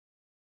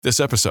This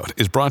episode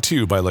is brought to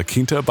you by La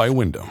Quinta by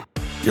Wyndham.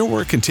 Your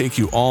work can take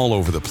you all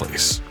over the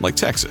place, like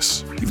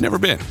Texas. You've never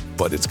been,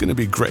 but it's going to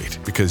be great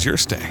because you're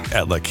staying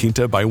at La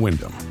Quinta by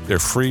Wyndham. Their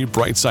free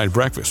Bright Side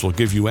breakfast will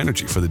give you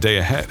energy for the day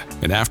ahead.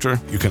 And after,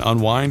 you can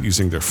unwind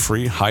using their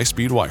free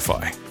high-speed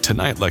Wi-Fi.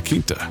 Tonight, La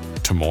Quinta.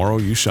 Tomorrow,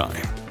 you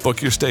shine.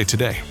 Book your stay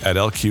today at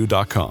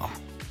lq.com.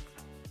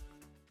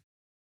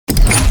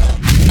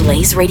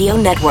 Blaze Radio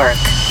Network.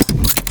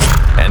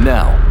 And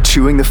now,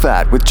 Chewing the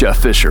Fat with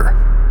Jeff Fisher.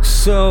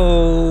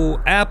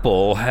 So,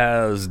 Apple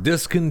has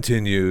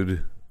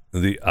discontinued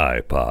the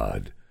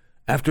iPod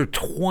after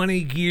 20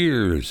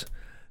 years.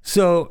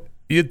 So,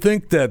 you'd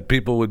think that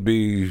people would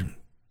be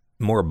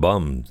more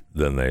bummed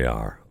than they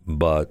are,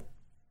 but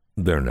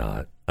they're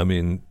not. I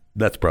mean,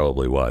 that's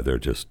probably why they're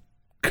just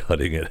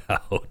cutting it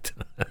out.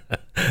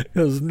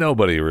 Because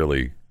nobody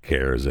really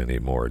cares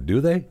anymore,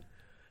 do they?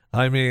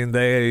 I mean,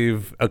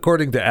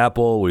 according to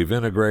Apple, we've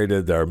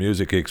integrated our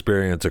music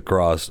experience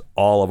across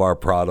all of our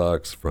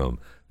products, from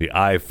the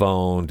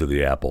iPhone to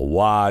the Apple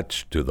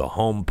Watch to the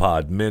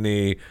HomePod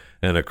Mini,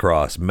 and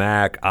across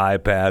Mac,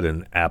 iPad,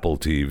 and Apple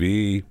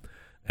TV.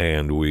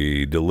 And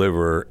we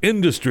deliver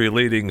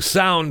industry-leading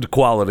sound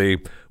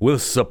quality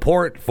with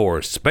support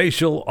for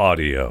spatial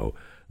audio.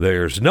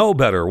 There's no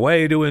better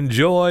way to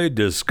enjoy,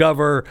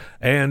 discover,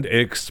 and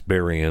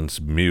experience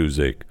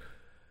music.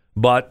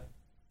 But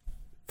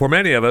for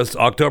many of us,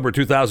 October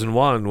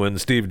 2001, when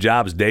Steve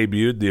Jobs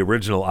debuted the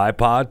original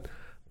iPod,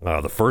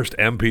 the first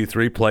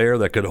MP3 player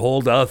that could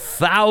hold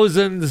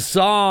 1,000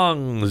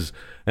 songs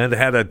and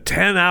had a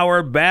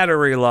 10-hour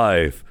battery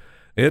life.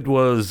 It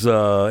was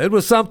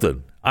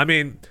something. I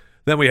mean,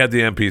 then we had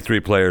the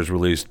MP3 players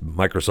released,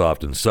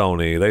 Microsoft and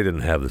Sony. They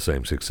didn't have the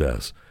same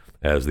success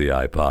as the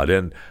iPod.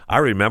 And I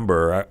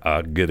remember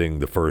getting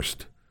the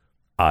first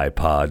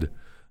iPod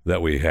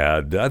that we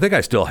had. I think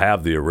I still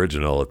have the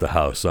original at the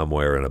house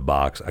somewhere in a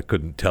box. I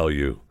couldn't tell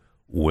you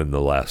when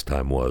the last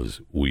time was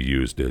we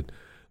used it.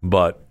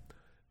 But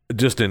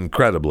just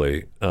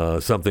incredibly,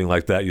 something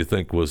like that you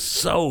think was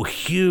so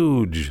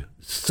huge,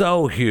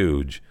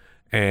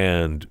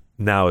 and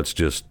now it's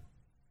just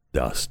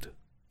dust,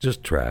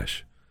 just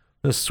trash.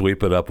 Let's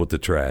sweep it up with the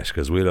trash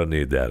because we don't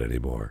need that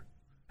anymore.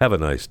 Have a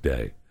nice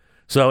day.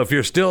 So if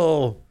you're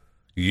still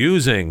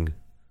using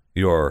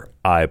your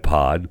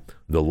iPod,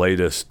 the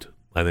latest,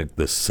 I think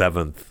the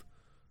 7th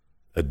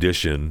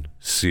edition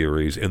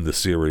series in the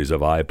series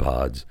of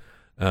iPods,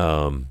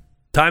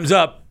 time's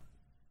up.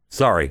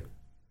 Sorry.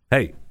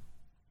 Hey,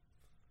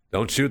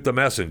 don't shoot the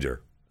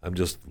messenger. I'm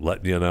just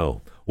letting you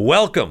know.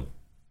 Welcome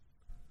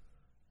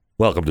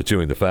to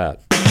Chewing the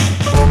Fat.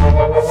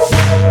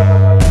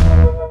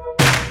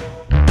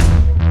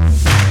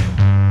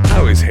 I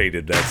always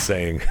hated that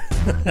saying.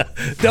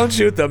 Don't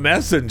shoot the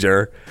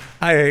messenger.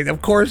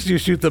 Of course you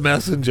shoot the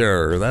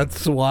messenger.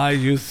 That's why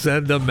you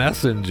send a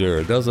messenger.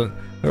 It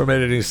never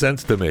made any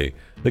sense to me.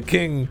 The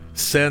king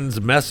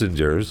sends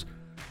messengers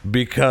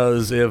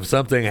because if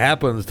something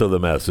happens to the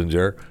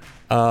messenger,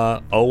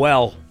 oh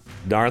well,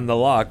 darn the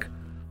luck.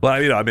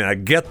 But, I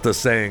get the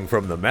saying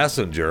from the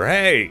messenger,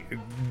 hey,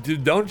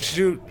 don't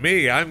shoot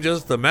me, I'm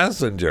just the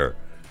messenger.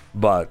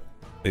 But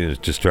he's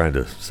just trying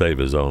to save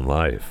his own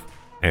life.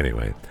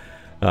 Anyway,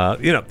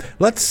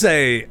 let's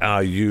say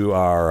you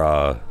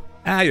are,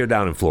 you're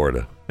down in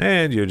Florida,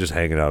 and you're just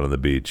hanging out on the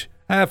beach.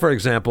 For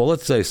example,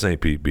 let's say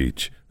St. Pete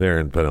Beach, there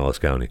in Pinellas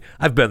County.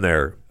 I've been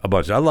there a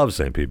bunch. I love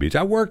St. Pete Beach.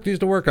 Used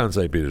to work on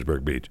St.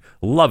 Petersburg Beach.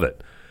 Love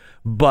it.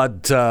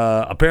 But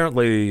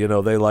apparently,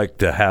 they like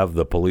to have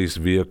the police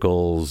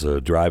vehicles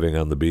driving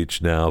on the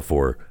beach now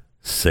for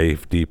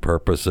safety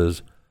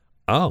purposes.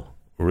 Oh,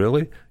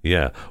 really?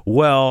 Yeah.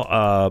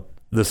 Well,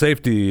 the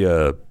safety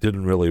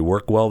didn't really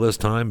work well this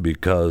time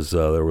because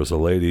there was a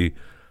lady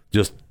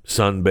just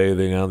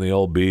sunbathing on the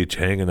old beach,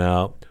 hanging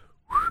out,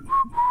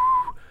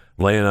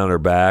 laying on her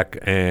back,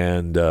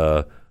 and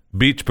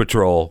beach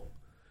patrol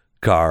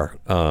car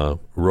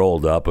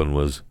rolled up and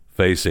was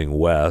facing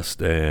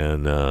west,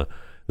 and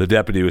the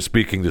deputy was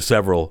speaking to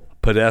several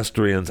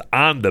pedestrians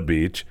on the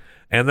beach,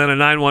 and then a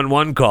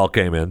 911 call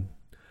came in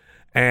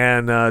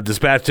and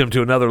dispatched him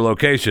to another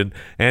location,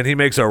 and he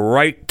makes a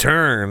right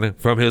turn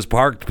from his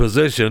parked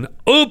position.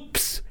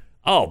 Oops!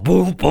 Oh,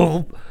 boom,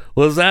 boom.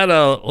 Was that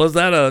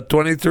a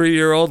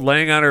 23-year-old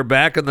laying on her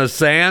back in the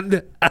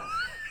sand?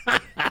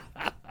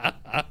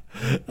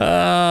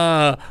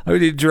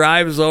 He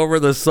drives over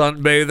the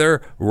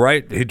sunbather,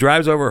 he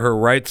drives over her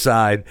right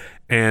side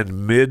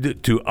and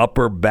mid to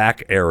upper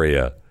back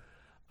area.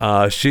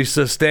 She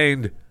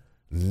sustained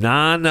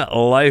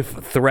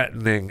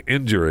non-life-threatening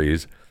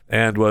injuries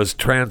and was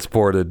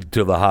transported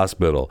to the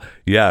hospital.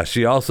 Yeah,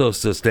 she also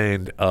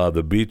sustained,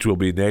 the beach will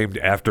be named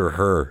after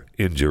her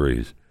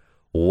injuries.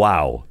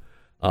 Wow.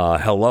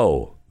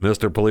 Hello,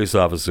 Mr. Police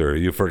Officer.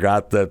 You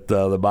forgot that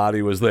the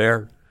body was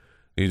there?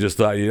 You just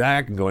thought,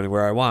 I can go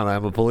anywhere I want.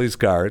 I'm a police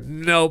car.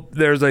 Nope,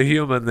 there's a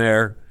human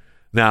there.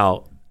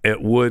 Now,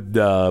 it would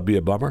be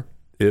a bummer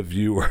if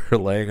you were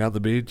laying on the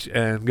beach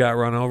and got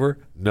run over.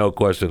 No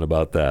question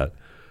about that.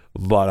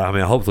 But,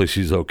 hopefully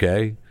she's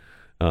okay.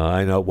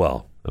 I know,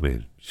 well, I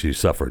mean, she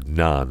suffered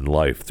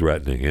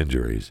non-life-threatening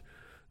injuries.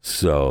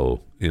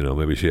 So,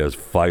 maybe she has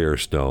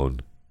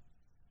Firestone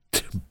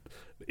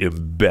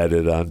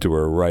embedded onto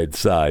her right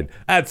side.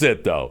 That's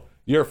it, though.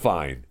 You're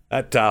fine.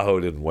 That Tahoe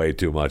didn't weigh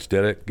too much,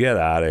 did it? Get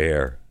out of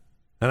here.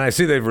 And I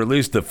see they've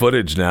released the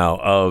footage now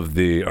of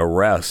the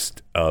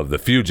arrest of the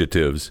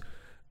fugitives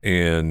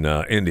in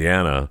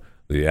Indiana,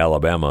 the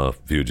Alabama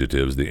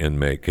fugitives, the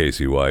inmate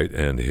Casey White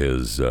and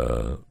his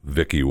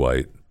Vicky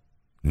White,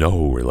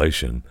 no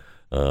relation,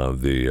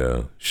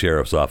 the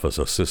sheriff's office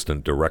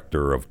assistant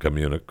director of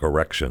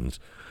corrections,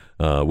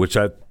 which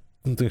I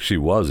don't think she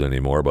was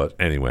anymore, but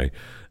anyway,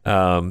 they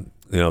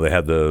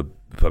had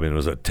it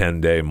was a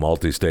 10-day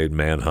multi-state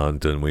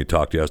manhunt, and we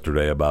talked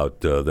yesterday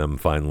about them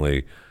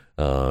finally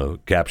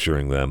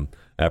capturing them,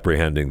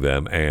 apprehending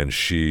them, and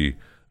she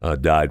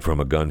died from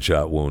a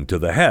gunshot wound to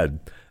the head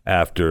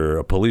after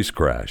a police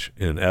crash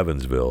in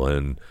Evansville.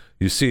 And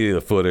you see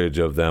the footage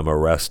of them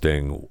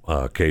arresting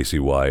Casey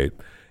White,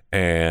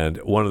 and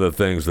one of the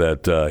things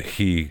that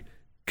he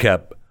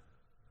kept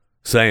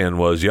saying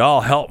was,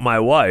 "Y'all help my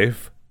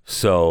wife."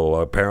 So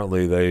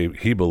apparently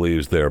he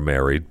believes they're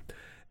married.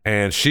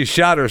 And she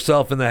shot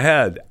herself in the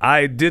head.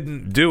 "I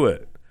didn't do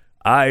it.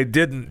 I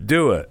didn't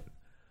do it."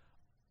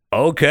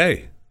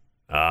 Okay.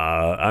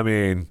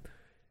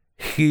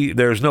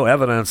 There's no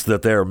evidence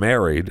that they're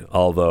married,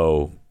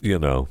 although,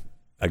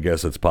 I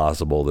guess it's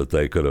possible that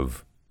they could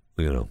have,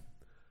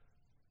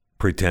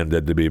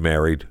 pretended to be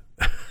married.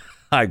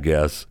 I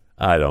guess.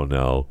 I don't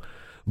know.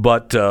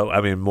 But,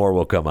 more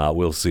will come out.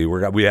 We'll see.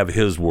 We have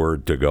his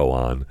word to go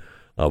on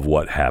of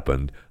what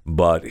happened.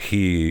 But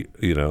he,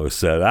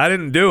 said, "I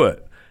didn't do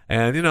it."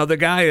 And, the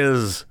guy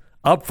is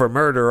up for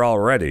murder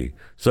already.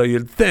 So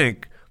you'd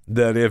think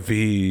that if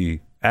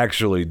he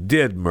actually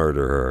did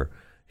murder her,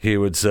 he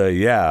would say,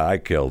 "Yeah, I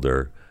killed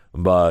her."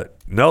 But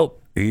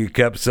nope, he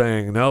kept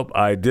saying, "Nope,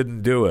 I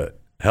didn't do it.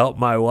 Help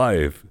my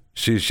wife.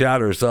 She shot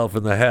herself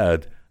in the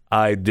head.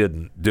 I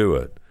didn't do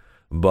it."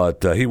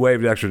 But he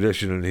waived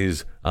extradition, and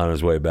he's on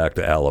his way back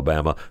to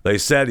Alabama. They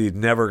said he's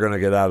never going to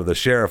get out of the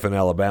sheriff in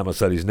Alabama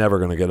said he's never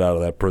going to get out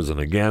of that prison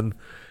again.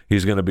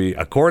 He's going to be,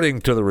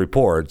 according to the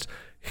reports,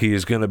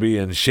 he's going to be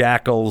in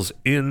shackles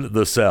in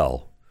the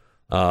cell.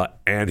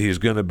 And he's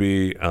going to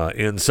be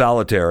in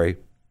solitary,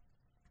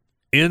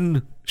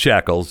 in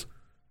shackles,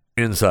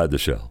 inside the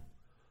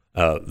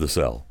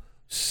cell.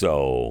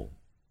 So,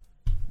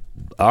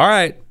 all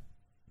right.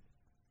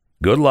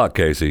 Good luck,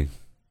 Casey.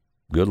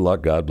 Good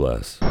luck. God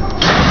bless.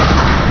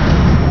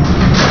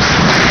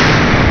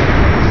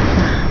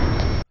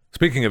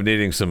 Speaking of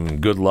needing some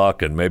good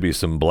luck and maybe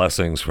some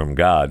blessings from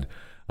God,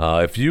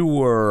 if you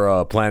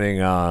were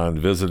planning on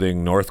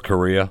visiting North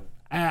Korea,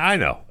 I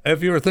know.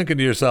 If you were thinking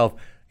to yourself,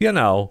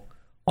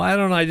 why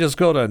don't I just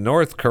go to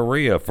North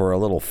Korea for a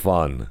little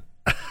fun?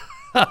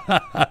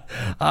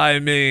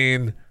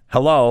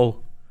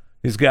 Hello.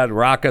 He's got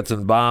rockets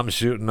and bombs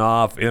shooting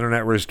off,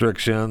 internet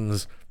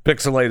restrictions,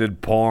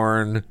 pixelated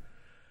porn.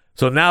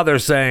 So now they're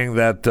saying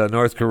that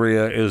North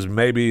Korea is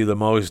maybe the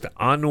most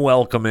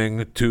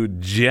unwelcoming to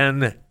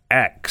Gen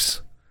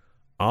X.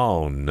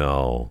 Oh,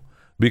 no.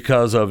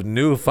 Because of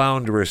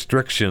newfound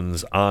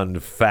restrictions on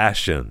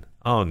fashion.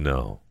 Oh,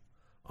 no.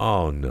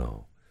 Oh,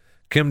 no.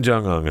 Kim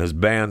Jong-un has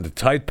banned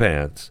tight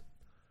pants,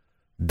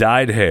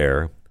 dyed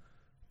hair,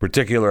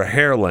 particular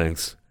hair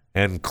lengths,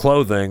 and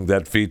clothing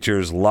that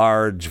features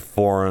large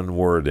foreign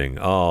wording.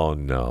 Oh,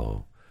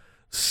 no.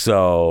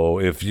 So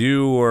if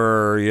you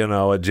were,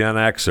 a Gen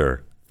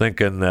Xer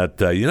thinking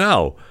that,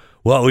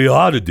 what we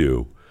ought to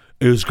do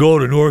is go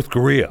to North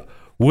Korea.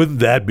 Wouldn't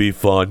that be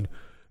fun?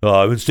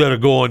 Instead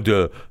of going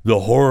to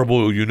the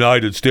horrible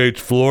United States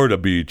Florida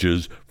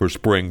beaches for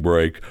spring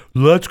break,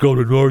 let's go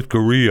to North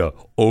Korea,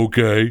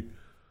 okay?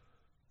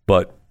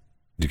 But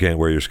you can't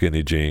wear your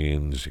skinny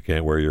jeans, you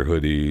can't wear your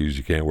hoodies,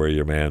 you can't wear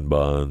your man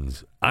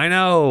buns. I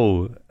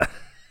know.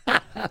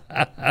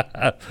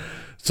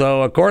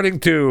 So according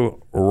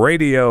to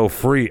Radio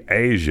Free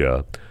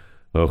Asia,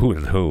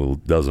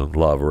 who doesn't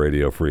love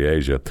Radio Free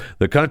Asia,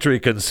 the country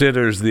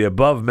considers the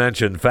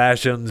above-mentioned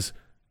fashions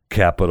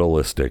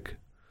capitalistic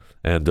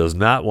and does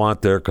not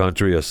want their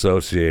country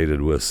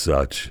associated with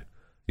such.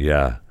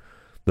 Yeah.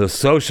 The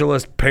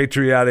Socialist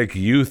Patriotic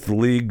Youth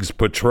League's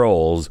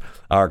patrols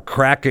are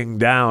cracking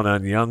down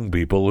on young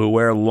people who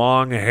wear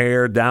long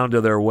hair down to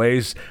their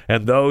waists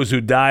and those who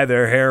dye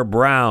their hair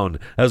brown,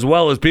 as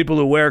well as people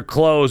who wear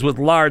clothes with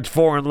large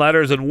foreign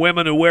letters and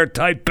women who wear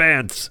tight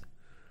pants.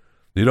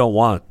 You don't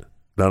want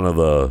none of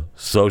the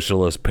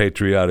Socialist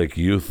Patriotic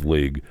Youth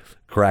League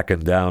cracking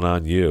down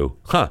on you.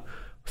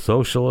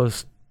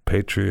 Socialist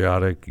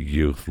Patriotic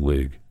Youth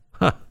League.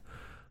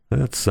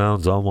 That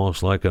sounds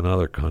almost like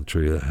another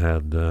country that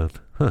had that.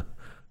 I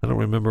don't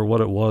remember what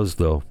it was,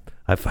 though.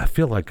 I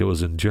feel like it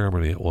was in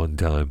Germany at one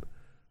time.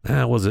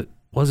 Was it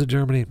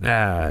Germany?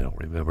 I don't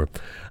remember.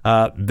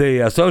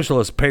 The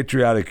Socialist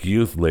Patriotic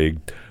Youth League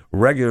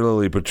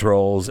regularly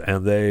patrols,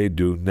 and they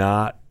do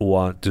not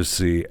want to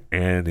see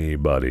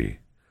anybody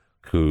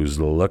who's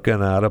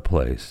looking out of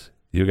place.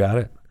 You got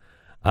it?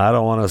 I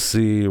don't want to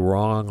see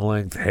wrong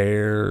length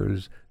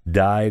hairs,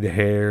 dyed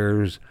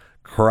hairs,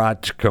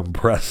 crotch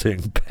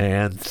compressing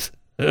pants.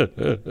 And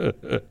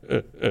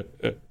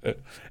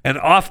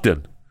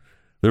often,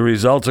 the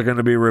results are going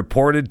to be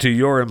reported to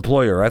your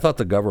employer. I thought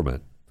the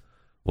government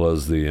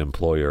was the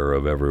employer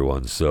of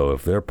everyone. So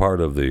if they're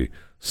part of the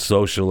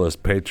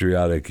Socialist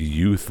Patriotic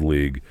Youth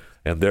League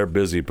and they're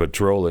busy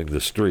patrolling the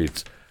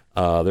streets,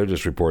 they're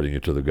just reporting you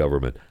to the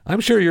government.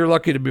 I'm sure you're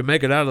lucky to be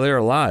making out of there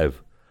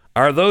alive.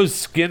 Are those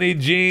skinny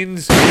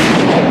jeans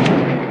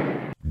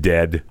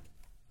dead?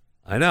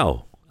 I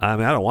know. I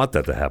mean, I don't want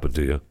that to happen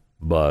to you,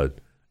 but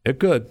it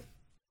could.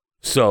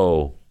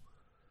 So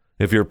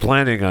if you're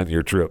planning on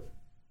your trip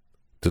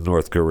to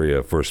North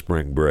Korea for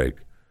spring break,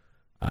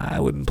 I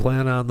wouldn't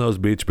plan on those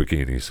beach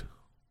bikinis.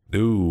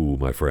 No,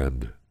 my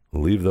friend.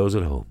 Leave those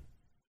at home.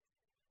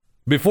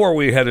 Before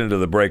we head into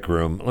the break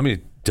room, let me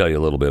tell you a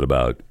little bit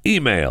about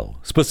email,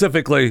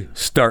 specifically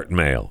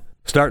StartMail.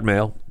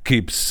 StartMail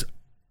keeps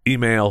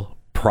email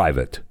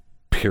private,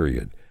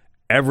 period.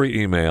 Every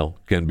email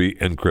can be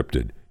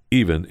encrypted,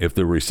 even if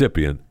the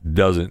recipient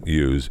doesn't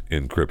use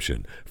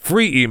encryption.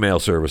 Free email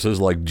services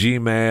like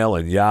Gmail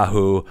and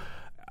Yahoo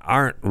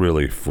aren't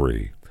really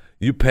free.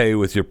 You pay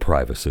with your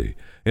privacy.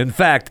 In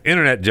fact,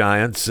 internet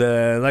giants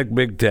like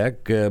big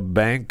tech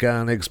bank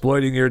on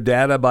exploiting your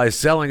data by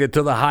selling it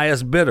to the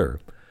highest bidder.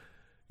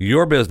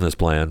 Your business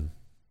plan,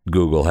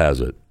 Google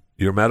has it.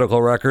 Your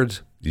medical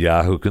records,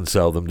 Yahoo can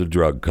sell them to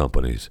drug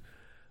companies.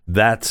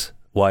 That's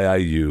why I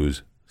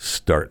use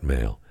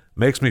StartMail.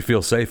 Makes me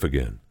feel safe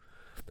again.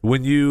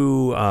 When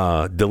you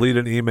delete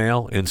an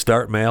email in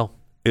StartMail,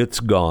 it's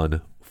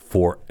gone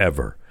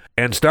forever.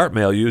 And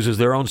StartMail uses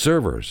their own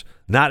servers,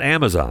 not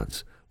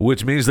Amazon's,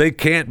 which means they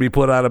can't be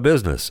put out of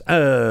business,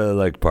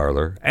 like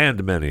Parler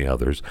and many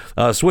others.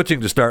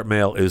 Switching to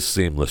StartMail is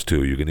seamless,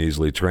 too. You can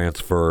easily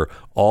transfer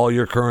all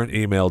your current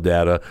email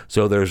data,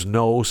 so there's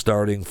no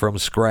starting from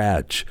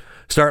scratch.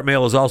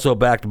 StartMail is also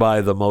backed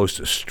by the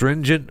most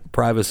stringent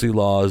privacy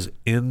laws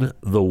in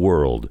the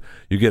world.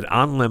 You get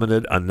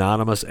unlimited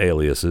anonymous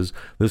aliases.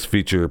 This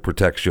feature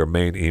protects your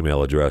main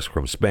email address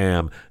from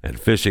spam and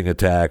phishing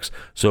attacks.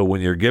 So when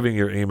you're giving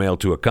your email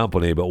to a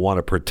company but want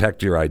to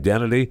protect your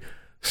identity,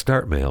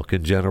 StartMail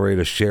can generate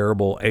a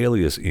shareable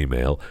alias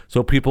email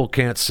so people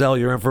can't sell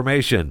your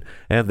information,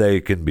 and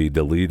they can be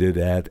deleted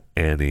at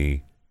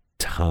any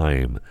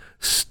time.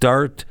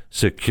 Start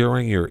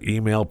securing your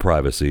email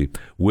privacy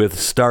with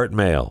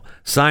StartMail.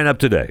 Sign up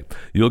today.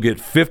 You'll get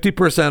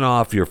 50%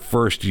 off your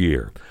first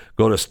year.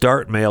 Go to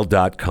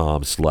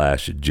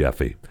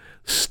startmail.com/Jeffy.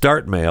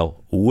 StartMail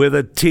with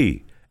a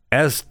T.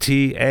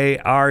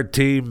 START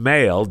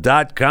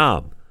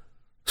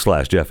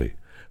mail.com/Jeffy.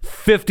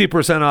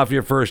 50% off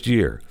your first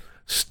year.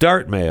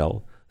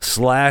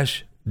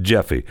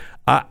 StartMail/Jeffy.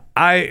 I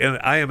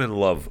am in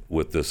love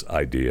with this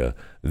idea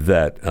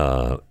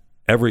that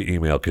every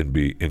email can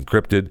be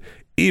encrypted,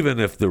 even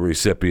if the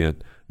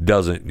recipient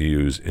doesn't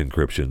use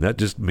encryption. That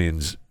just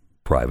means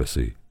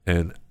privacy,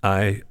 and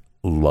I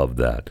love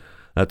that.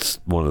 That's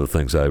one of the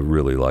things I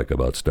really like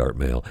about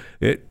StartMail.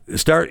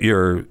 Start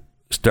your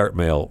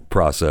StartMail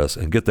process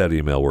and get that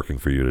email working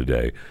for you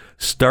today.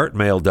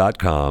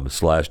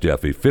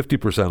 StartMail.com/Jeffy.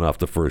 50% off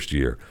the first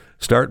year.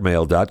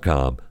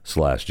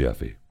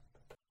 StartMail.com/Jeffy.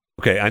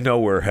 Okay, I know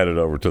we're headed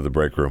over to the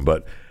break room,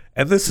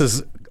 and this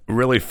is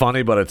really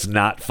funny, but it's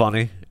not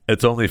funny.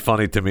 It's only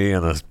funny to me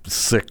in a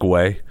sick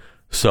way.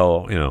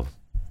 So, am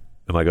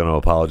I going to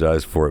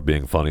apologize for it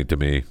being funny to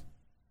me?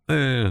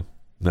 No,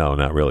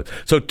 not really.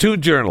 So 2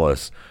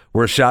 journalists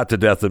were shot to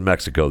death in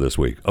Mexico this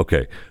week.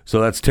 Okay, so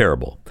that's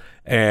terrible.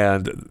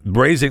 And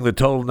raising the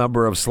total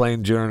number of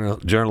slain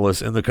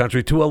journalists in the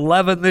country to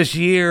 11 this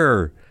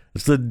year.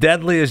 It's the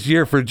deadliest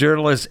year for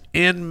journalists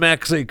in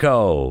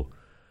Mexico.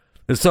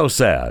 It's so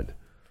sad.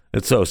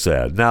 It's so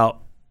sad. Now,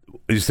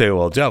 you say,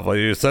 well, Jeff,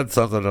 you said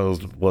something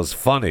that was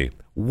funny.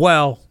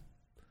 Well,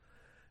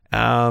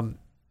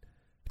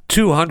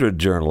 200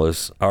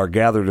 journalists are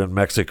gathered in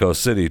Mexico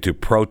City to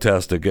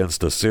protest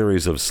against a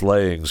series of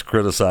slayings,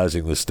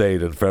 criticizing the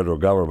state and federal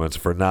governments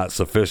for not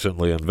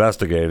sufficiently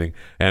investigating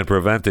and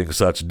preventing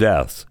such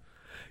deaths.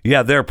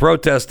 Yeah, they're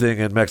protesting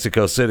in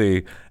Mexico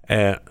City,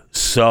 and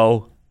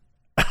so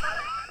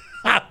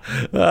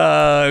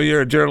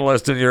you're a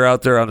journalist and you're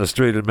out there on the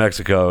street in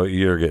Mexico,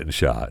 you're getting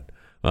shot.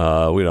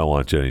 We don't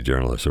want any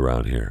journalists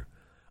around here.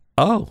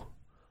 Oh.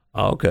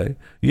 Okay.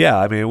 Yeah,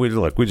 I mean,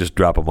 we just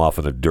drop them off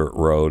on a dirt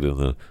road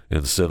in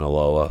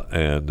Sinaloa,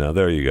 and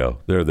there you go.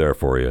 They're there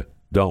for you.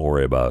 Don't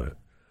worry about it.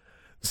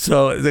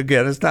 So,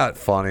 again, it's not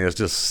funny. It's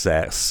just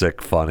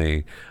sick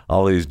funny.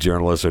 All these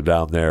journalists are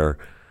down there,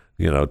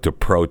 to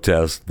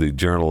protest the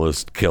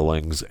journalist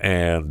killings,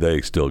 and they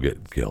still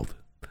get killed.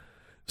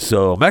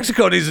 So,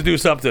 Mexico needs to do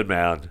something,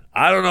 man.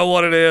 I don't know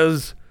what it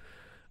is.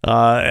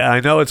 I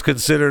know it's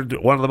considered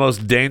one of the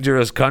most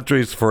dangerous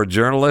countries for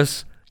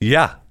journalists.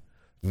 Yeah.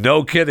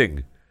 No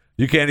kidding.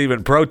 You can't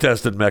even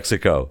protest in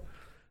Mexico.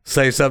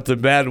 Say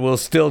something bad, we'll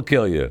still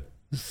kill you.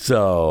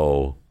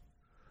 So,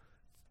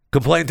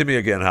 complain to me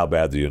again how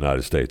bad the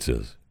United States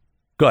is.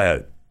 Go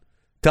ahead.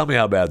 Tell me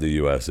how bad the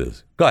U.S.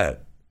 is. Go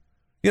ahead.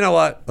 You know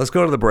what? Let's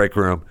go to the break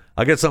room.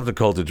 I'll get something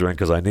cold to drink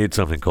because I need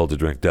something cold to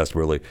drink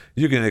desperately.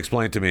 You can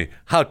explain to me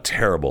how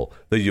terrible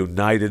the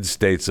United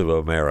States of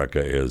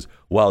America is,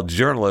 while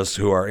journalists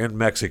who are in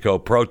Mexico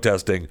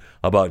protesting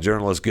about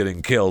journalists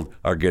getting killed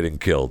are getting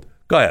killed.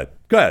 Go ahead.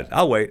 Go ahead.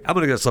 I'll wait. I'm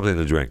going to get something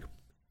to drink.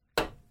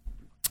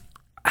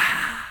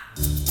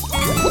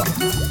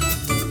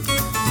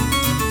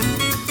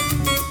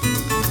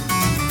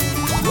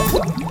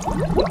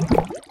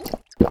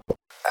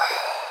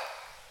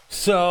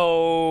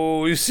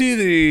 So, you see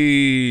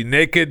the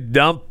naked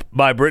dump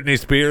by Britney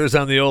Spears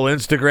on the old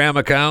Instagram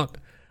account?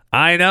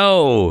 I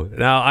know.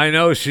 Now, I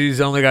know she's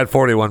only got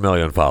 41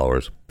 million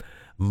followers.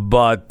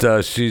 But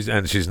she's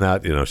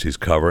not, she's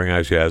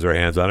covering, she has her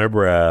hands on her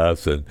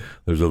breasts, and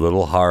there's a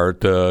little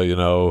heart, in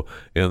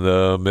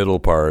the middle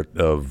part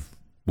of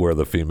where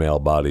the female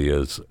body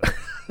is.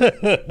 In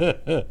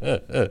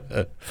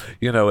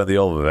the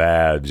old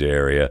vag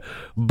area.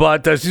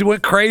 But she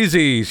went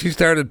crazy. She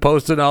started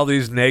posting all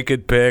these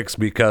naked pics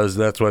because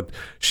that's what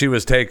she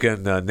was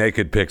taking,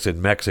 naked pics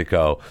in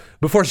Mexico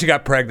before she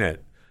got pregnant.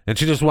 And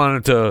she just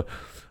wanted to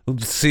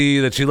see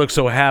that she looked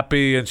so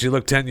happy, and she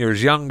looked 10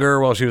 years younger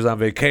while she was on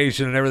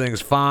vacation, and everything's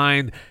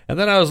fine. And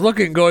then I was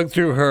going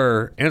through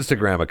her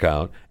Instagram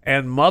account,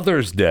 and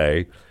Mother's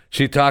Day,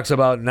 she talks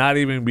about not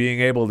even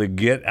being able to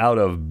get out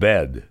of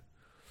bed.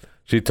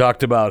 She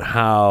talked about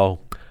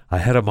how I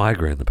had a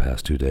migraine the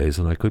past 2 days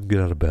and I couldn't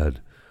get out of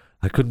bed.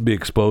 I couldn't be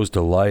exposed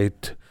to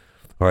light,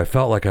 or I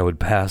felt like I would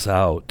pass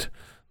out.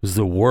 It was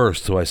the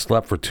worst, so I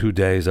slept for 2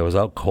 days. I was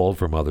out cold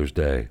for Mother's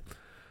Day.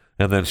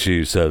 And then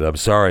she said, I'm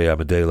sorry, I'm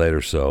a day late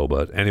or so.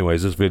 But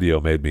anyways, this video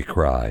made me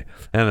cry.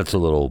 And it's a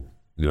little,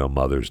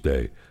 Mother's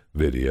Day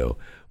video.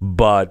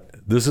 But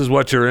this is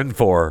what you're in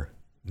for,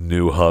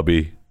 new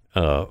hubby,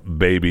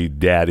 baby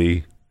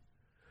daddy.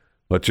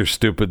 What's your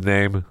stupid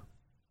name?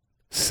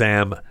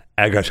 Sam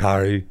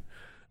Agashari.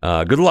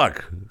 Good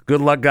luck.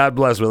 Good luck. God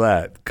bless with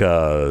that.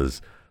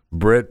 Because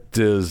Brit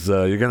is,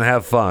 you're going to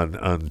have fun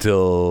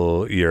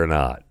until you're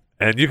not.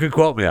 And you can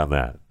quote me on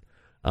that.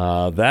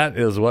 That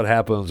is what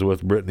happens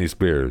with Britney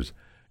Spears.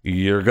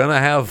 You're going to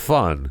have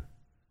fun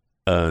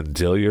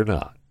until you're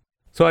not.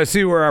 So I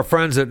see where our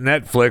friends at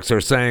Netflix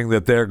are saying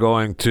that they're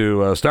going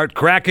to start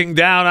cracking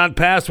down on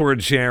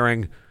password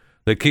sharing.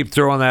 They keep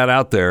throwing that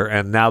out there.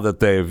 And now that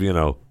they've,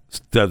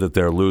 said that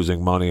they're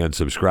losing money and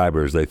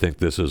subscribers, they think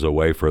this is a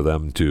way for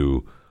them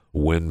to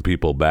win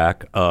people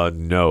back.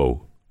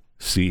 No,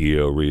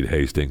 CEO Reed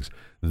Hastings,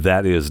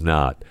 that is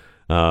not.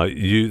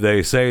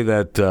 They say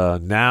that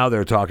now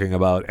they're talking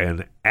about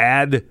an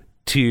ad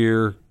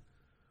tier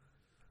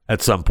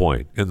at some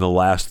point in the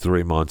last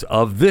 3 months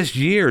of this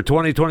year,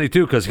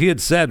 2022, because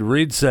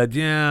Reed said,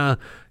 yeah,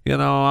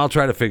 I'll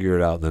try to figure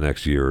it out in the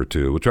next year or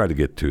two. We'll try to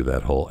get to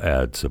that whole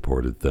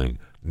ad-supported thing.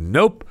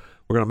 Nope.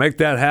 We're going to make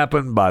that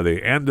happen by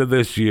the end of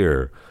this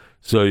year.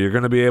 So you're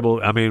going to be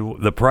able,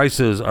 the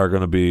prices are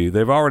going to be,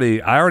 I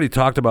already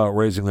talked about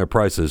raising their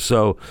prices.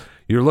 So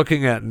you're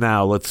looking at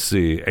now, let's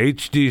see,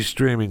 HD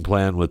streaming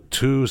plan with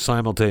 2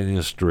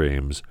 simultaneous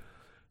streams,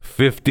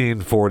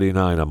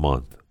 $15.49 a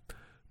month.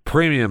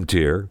 Premium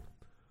tier,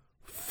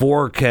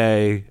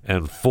 4K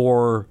and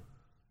 4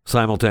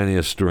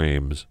 simultaneous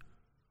streams,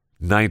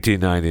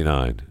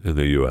 $19.99 in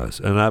the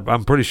U.S. And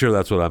I'm pretty sure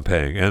that's what I'm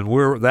paying.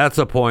 And that's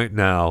a point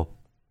now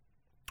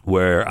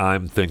where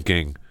I'm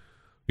thinking,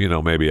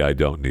 maybe I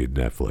don't need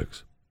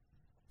Netflix.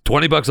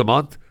 $20 a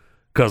month?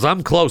 Because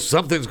I'm close.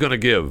 Something's going to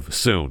give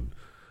soon.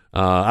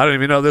 I don't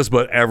even know this,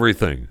 but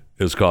everything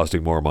is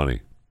costing more money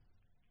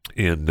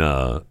in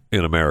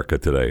America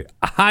today.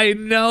 I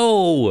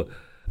know.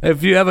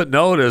 If you haven't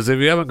noticed, if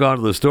you haven't gone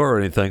to the store or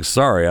anything,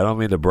 sorry, I don't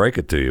mean to break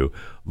it to you.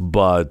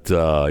 But,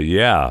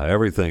 yeah,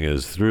 everything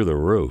is through the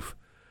roof.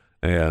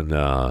 And,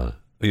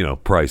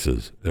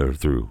 prices are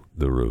through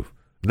the roof.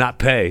 Not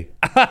pay.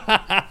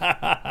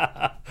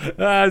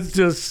 That's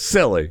just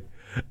silly.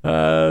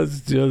 It's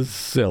just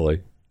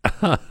silly.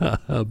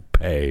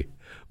 Pay.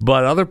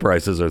 But other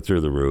prices are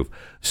through the roof.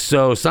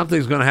 So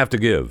something's going to have to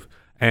give.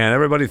 And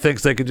everybody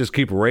thinks they can just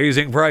keep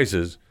raising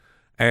prices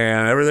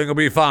and everything will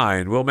be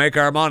fine. We'll make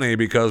our money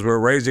because we're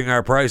raising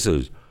our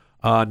prices.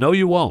 No,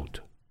 you won't.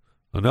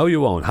 No, you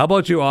won't. How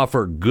about you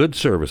offer good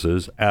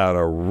services at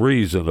a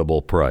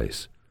reasonable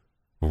price?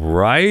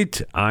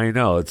 Right? I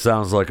know. It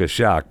sounds like a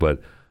shock, but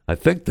I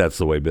think that's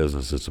the way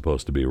business is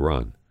supposed to be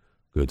run.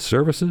 Good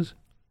services,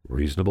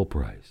 reasonable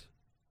price.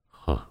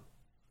 Huh.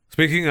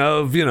 Speaking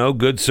of,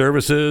 good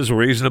services,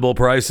 reasonable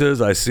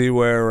prices, I see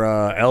where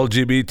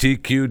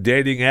LGBTQ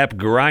dating app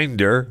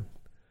Grindr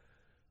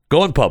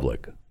going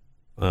public.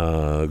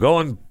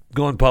 Going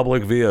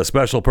public via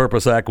special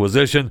purpose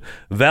acquisition,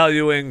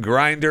 valuing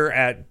Grindr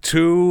at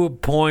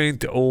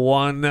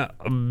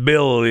 $2.1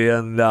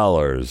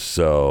 billion.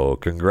 So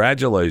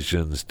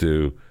congratulations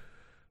to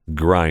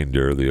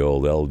Grindr, the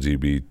old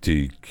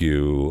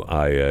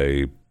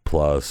LGBTQIA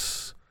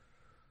plus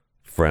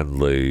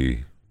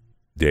friendly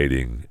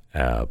dating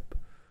app.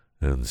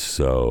 And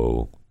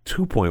so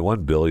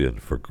 $2.1 billion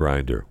for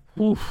Grindr.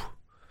 Oof,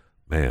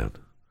 man,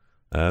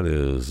 That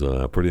is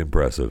pretty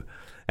impressive.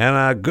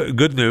 And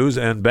good news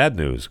and bad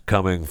news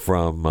coming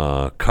from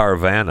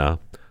Carvana,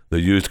 the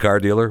used car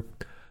dealer.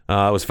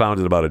 It was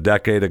founded about a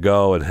decade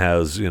ago and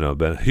has,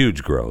 been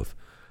huge growth.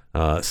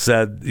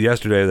 Said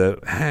yesterday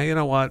that, hey, you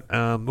know what?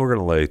 We're going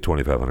to lay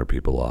 2,500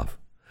 people off.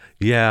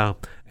 Yeah,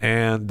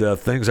 and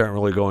things aren't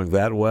really going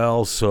that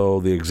well. So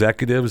the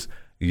executives,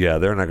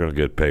 they're not going to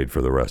get paid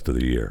for the rest of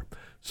the year.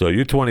 So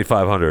you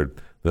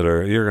 2,500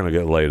 you're going to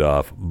get laid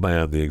off.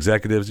 Man, the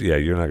executives,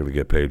 you're not going to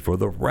get paid for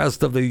the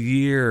rest of the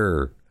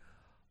year.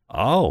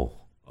 Oh,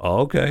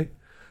 okay.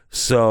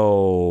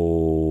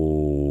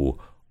 So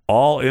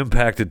all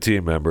impacted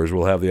team members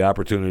will have the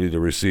opportunity to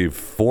receive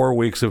 4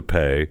 weeks of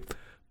pay,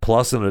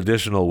 plus an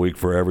additional week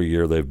for every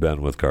year they've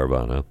been with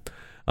Carvana.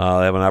 They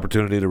have an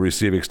opportunity to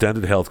receive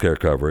extended health care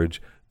coverage,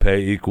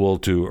 pay equal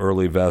to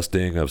early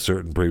vesting of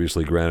certain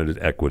previously granted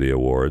equity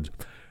awards,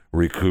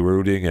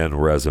 recruiting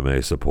and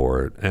resume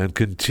support, and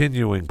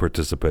continuing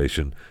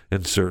participation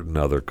in certain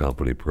other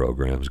company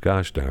programs.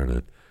 Gosh darn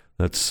it.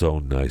 That's so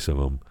nice of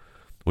them.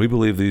 We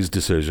believe these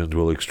decisions,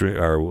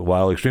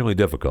 while extremely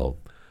difficult,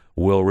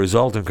 will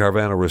result in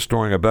Carvana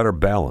restoring a better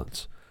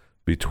balance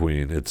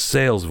between its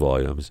sales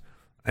volumes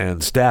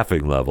and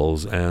staffing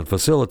levels and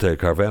facilitate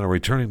Carvana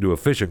returning to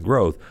efficient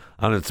growth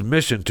on its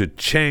mission to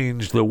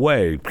change the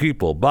way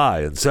people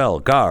buy and sell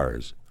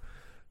cars.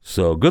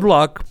 So good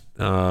luck.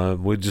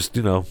 We just,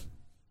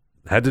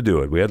 had to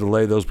do it. We had to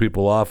lay those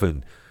people off,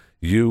 and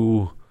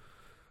you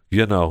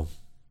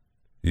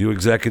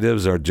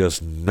executives are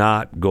just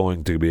not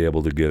going to be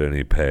able to get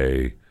any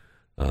pay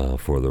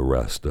for the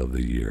rest of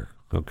the year.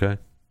 Okay?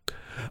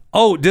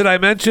 Oh, did I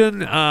mention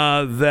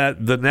that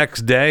the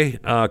next day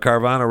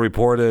Carvana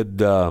reported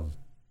that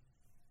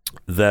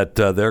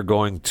they're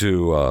going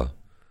to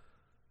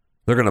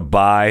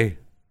buy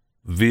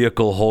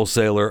vehicle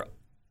wholesaler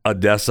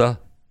ADESA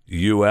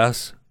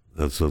US.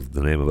 That's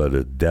the name of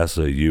it,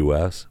 ADESA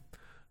US.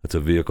 It's a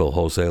vehicle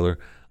wholesaler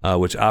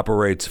which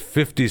operates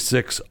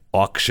 56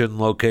 auction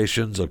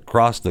locations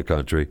across the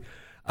country.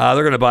 They're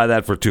going to buy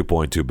that for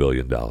 $2.2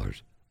 billion.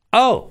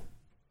 Oh,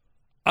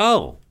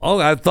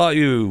 I thought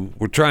you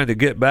were trying to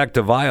get back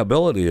to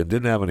viability and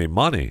didn't have any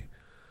money.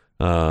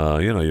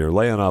 You're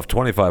laying off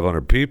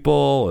 2,500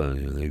 people,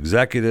 and the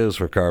executives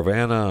for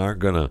Carvana aren't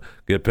going to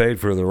get paid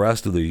for the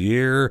rest of the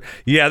year.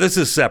 Yeah, this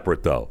is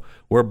separate, though.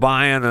 We're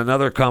buying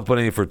another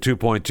company for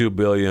 $2.2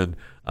 billion.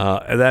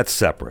 That's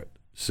separate.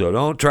 So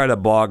don't try to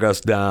bog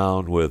us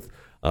down with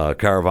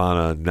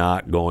Carvana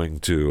not going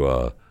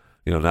to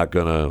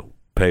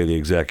pay the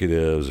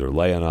executives or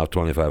laying off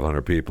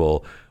 2,500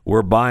 people.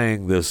 We're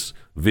buying this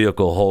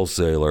vehicle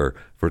wholesaler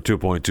for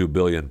 $2.2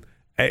 billion,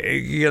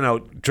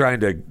 trying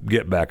to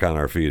get back on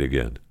our feet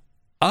again.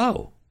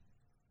 Oh,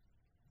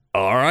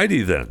 all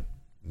righty then.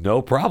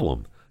 No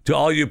problem. To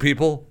all you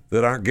people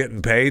that aren't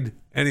getting paid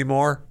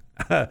anymore,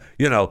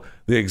 the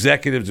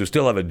executives who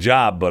still have a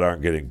job but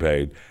aren't getting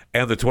paid,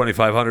 and the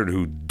 2,500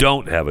 who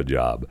don't have a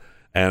job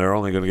and are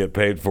only going to get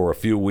paid for a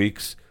few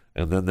weeks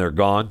and then they're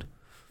gone,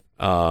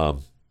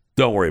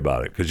 don't worry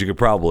about it, because you could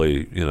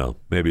probably,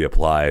 maybe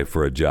apply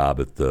for a job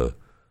at the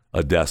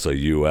ADESA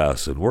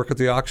US and work at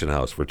the auction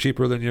house for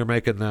cheaper than you're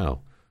making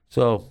now.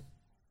 So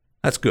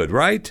that's good,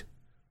 right?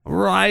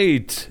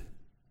 Right.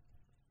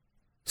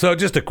 So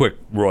just a quick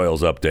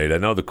Royals update. I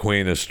know the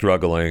Queen is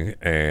struggling,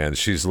 and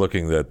she's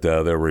looking that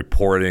they're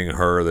reporting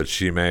her that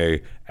she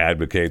may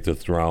advocate the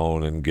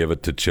throne and give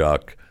it to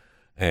Chuck.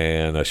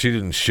 And she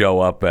didn't show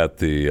up at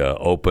the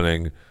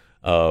opening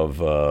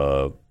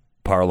of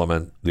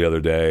Parliament the other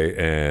day,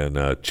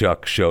 and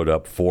Chuck showed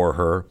up for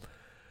her.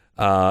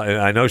 And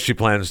I know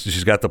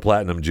she's got the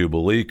Platinum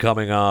Jubilee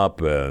coming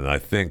up, and I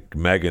think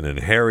Meghan and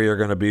Harry are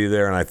going to be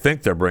there, and I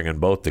think they're bringing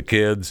both the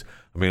kids.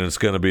 I mean, it's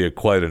going to be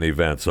quite an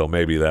event, so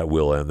maybe that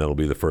will end. That'll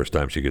be the first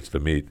time she gets to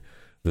meet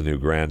the new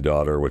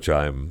granddaughter, which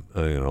I'm,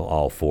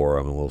 all for.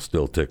 I'm a little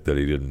still ticked that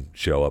he didn't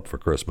show up for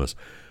Christmas.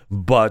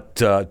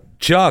 But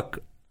Chuck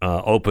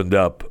opened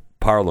up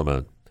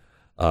Parliament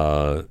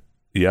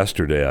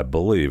yesterday, I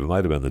believe. It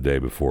might have been the day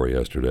before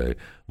yesterday.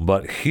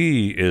 But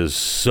he is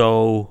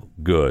so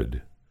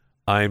good.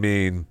 I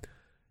mean,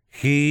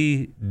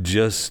 he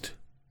just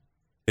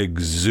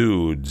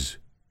exudes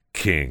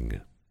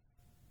king.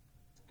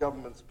 The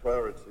government's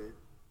priority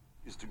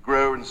is to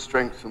grow and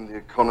strengthen the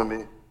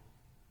economy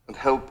and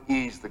help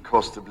ease the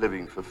cost of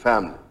living for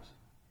families.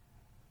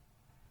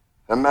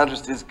 Her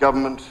Majesty's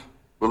government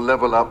will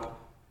level up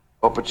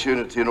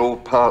opportunity in all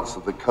parts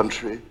of the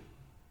country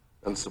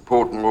and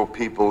support more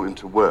people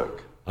into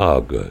work.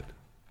 Oh, good.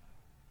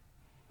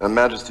 Her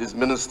Majesty's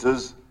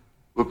ministers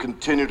will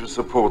continue to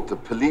support the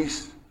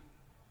police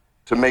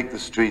to make the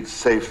streets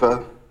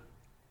safer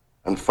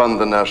and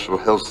fund the National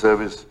Health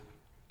Service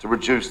to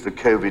reduce the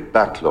COVID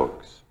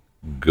backlogs.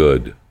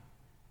 Good.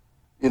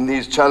 In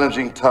these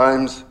challenging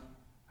times,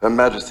 Her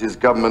Majesty's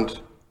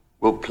government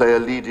will play a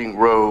leading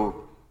role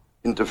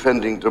in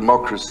defending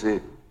democracy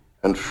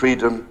and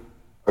freedom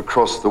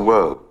across the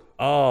world.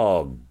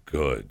 Oh,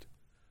 good.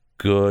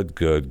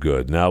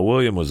 Good. Now,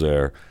 William was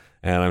there,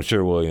 and I'm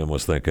sure William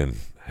was thinking,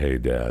 hey,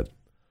 Dad,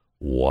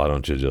 why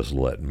don't you just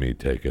let me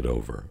take it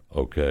over,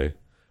 okay?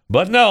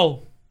 But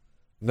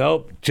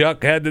nope,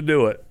 Chuck had to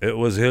do it. It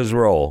was his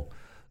role.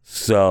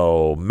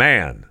 So,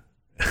 man,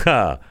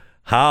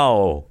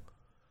 how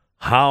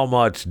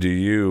much do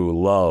you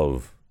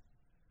love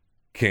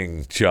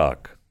King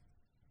Chuck?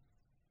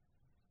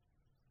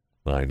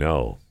 I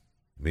know.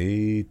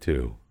 Me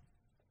too.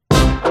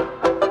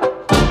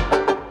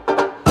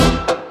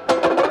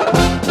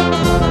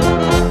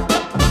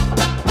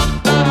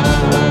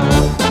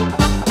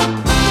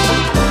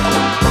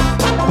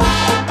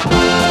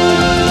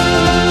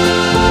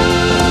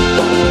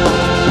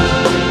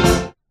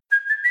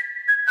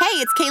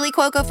 It's Kaylee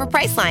Cuoco for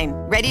Priceline.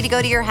 Ready to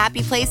go to your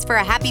happy place for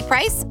a happy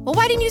price? Well,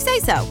 why didn't you say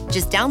so?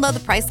 Just download the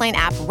Priceline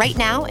app right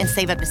now and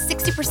save up to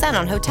 60%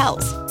 on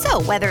hotels.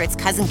 So whether it's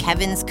Cousin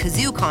Kevin's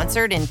Kazoo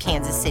Concert in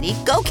Kansas City,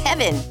 go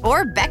Kevin,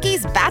 or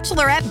Becky's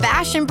Bachelorette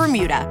Bash in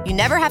Bermuda, you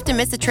never have to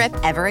miss a trip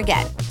ever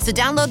again. So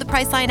download the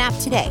Priceline app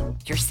today.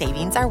 Your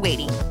savings are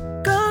waiting.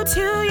 Go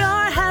to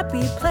your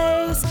happy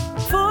place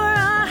for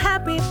a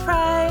happy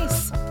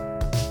price.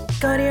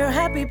 Go to your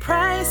happy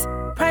price,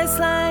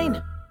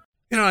 Priceline.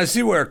 You know, I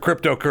see where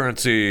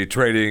cryptocurrency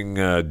trading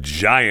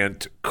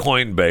giant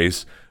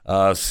Coinbase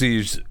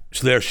sees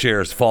their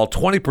shares fall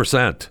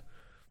 20%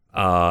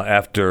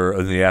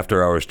 in the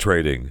after-hours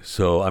trading.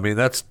 So, I mean,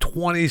 that's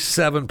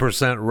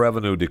 27%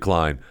 revenue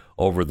decline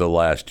over the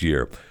last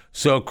year.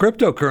 So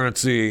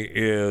cryptocurrency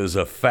is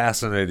a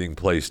fascinating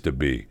place to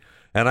be.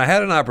 And I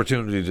had an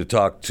opportunity to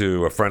talk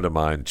to a friend of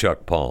mine,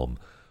 Chuck Palm,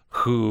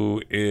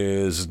 who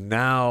is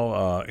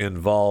now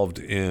involved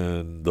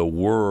in the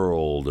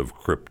world of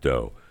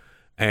crypto.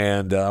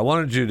 And I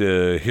wanted you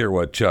to hear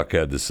what Chuck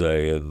had to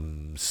say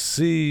and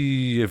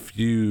see if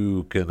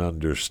you can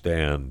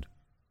understand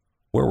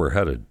where we're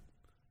headed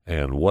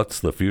and what's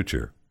the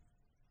future.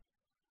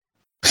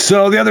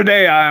 So the other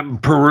day I'm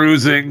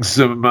perusing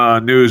some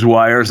news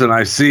wires, and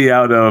I see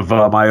out of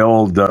my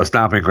old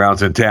stomping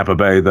grounds in Tampa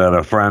Bay that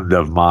a friend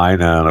of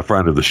mine and a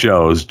friend of the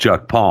show's,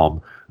 Chuck Palm,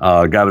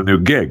 got a new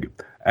gig.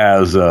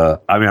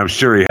 I'm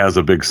sure he has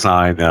a big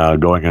sign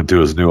going into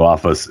his new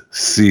office,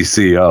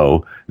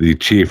 CCO, the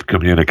Chief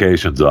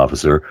Communications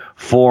Officer,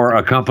 for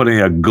a company,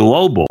 a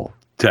global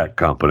tech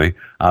company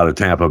out of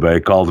Tampa Bay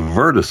called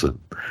Vertison.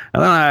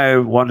 And then I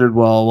wondered,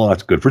 well,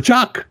 that's good for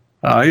Chuck.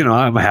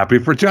 I'm happy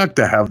for Chuck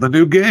to have the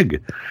new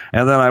gig.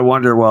 And then I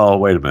wonder, well,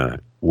 wait a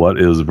minute, what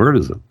is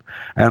Vertison?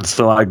 And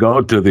so I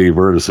go to the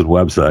Vertison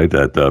website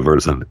at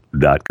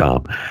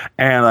vertison.com,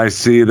 and I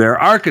see they're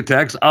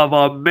architects of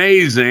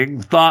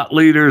amazing thought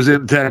leaders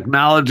in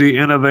technology,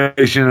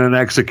 innovation, and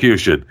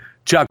execution.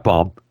 Chuck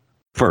Palm,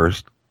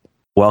 first,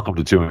 welcome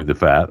to Chewing the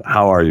Fat.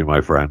 How are you,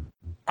 my friend?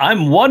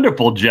 I'm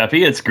wonderful,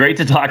 Jeffy. It's great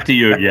to talk to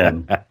you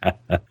again.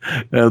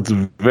 It's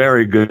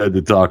very good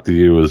to talk to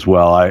you as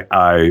well.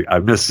 I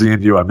miss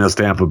seeing you. I miss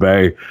Tampa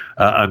Bay.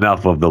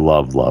 Enough of the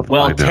love.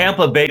 Well,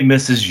 Tampa Bay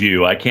misses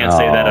you. I can't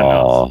say that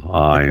enough.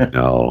 I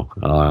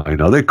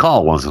know. They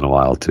call once in a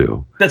while,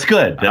 too. That's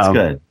good.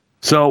 Good.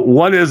 So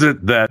what is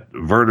it that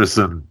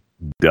Vertison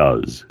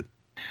does?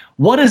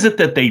 What is it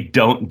that they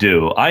don't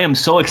do? I am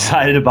so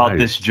excited about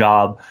this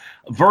job.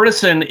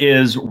 Vertison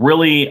is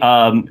really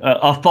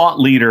a thought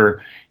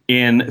leader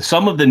in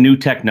some of the new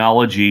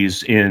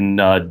technologies in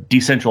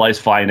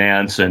decentralized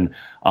finance and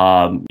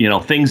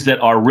things that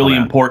are really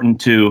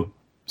important to.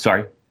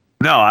 Sorry.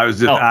 No,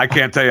 I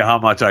can't tell you how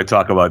much I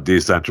talk about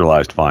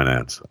decentralized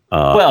finance.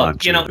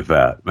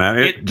 That man,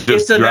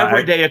 it's an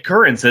everyday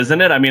occurrence,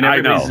 isn't it? I mean,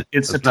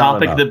 it's a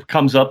topic that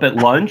comes up at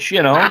lunch.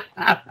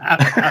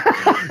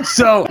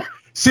 So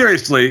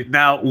seriously,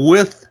 now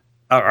with.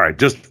 All right,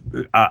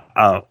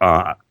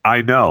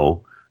 I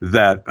know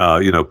that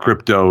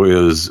crypto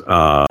is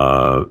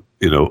the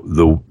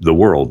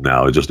world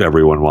now. Just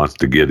everyone wants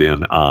to get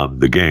in on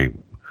the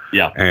game.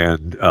 Yeah,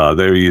 and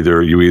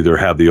you either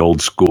have the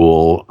old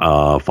school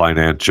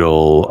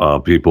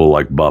financial people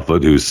like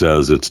Buffett, who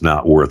says it's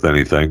not worth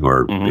anything,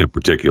 or in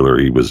particular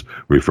he was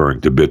referring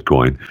to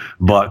Bitcoin,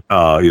 but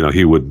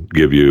he wouldn't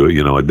give you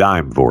a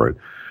dime for it,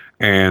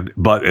 and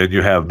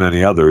you have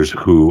many others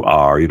who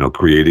are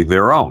creating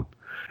their own.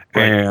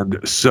 Right. And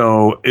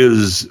so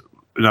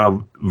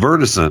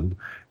Vertison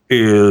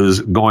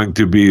is going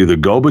to be the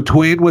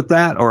go-between with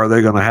that, or are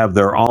they going to have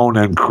their own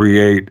and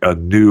create a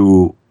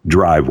new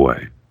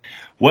driveway?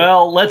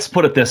 Well, let's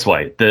put it this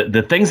way.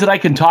 The things that I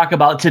can talk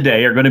about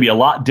today are going to be a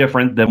lot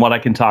different than what I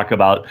can talk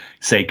about,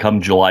 say,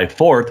 come July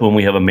 4th when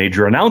we have a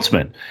major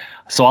announcement.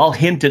 So I'll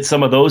hint at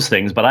some of those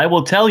things, but I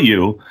will tell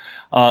you,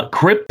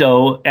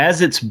 crypto,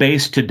 as it's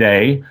based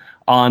today,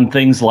 on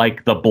things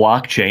like the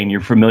blockchain.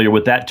 You're familiar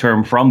with that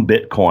term from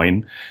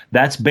Bitcoin.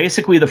 That's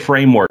basically the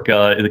framework.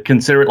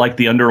 Consider it like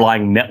the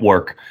underlying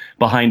network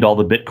behind all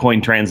the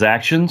Bitcoin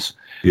transactions.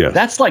 Yes.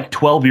 That's like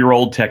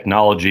 12-year-old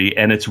technology,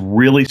 and it's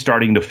really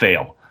starting to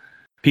fail.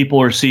 People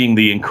are seeing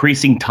the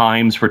increasing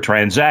times for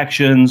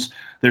transactions,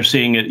 They're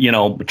seeing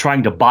it,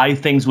 trying to buy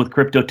things with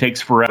crypto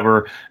takes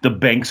forever. The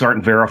banks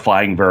aren't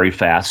verifying very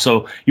fast.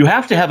 So you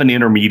have to have an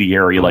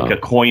intermediary like a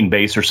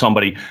Coinbase or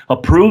somebody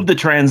approve the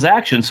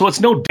transaction. So it's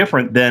no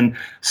different than,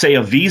 say,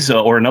 a Visa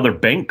or another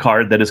bank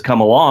card that has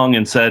come along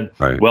and said,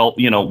 well,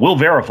 we'll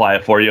verify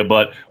it for you,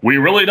 but we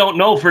really don't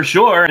know for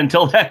sure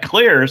until that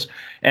clears.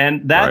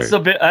 And that's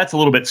that's a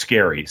little bit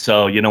scary.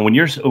 So, when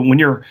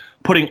you're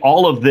putting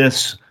all of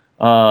this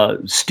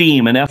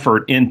steam and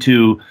effort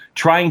into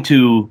trying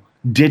to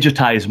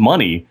digitize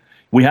money,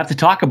 we have to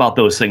talk about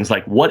those things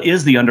like what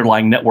is the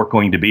underlying network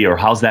going to be, or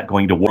how's that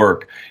going to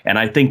work? And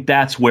I think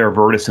that's where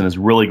Vertison is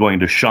really going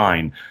to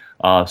shine.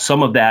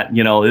 Some of that,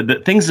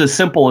 the things as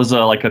simple as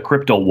like a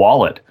crypto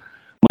wallet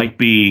might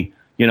be,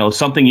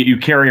 something that you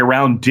carry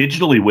around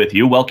digitally with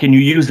you. Well, can you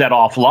use that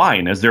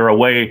offline? Is there a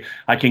way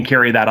I can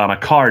carry that on a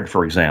card,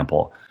 for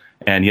example?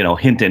 And,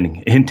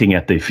 hinting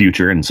at the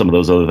future and some of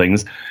those other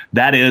things.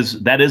 That is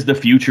the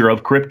future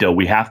of crypto.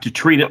 We have to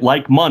treat it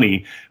like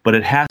money, but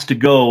it has to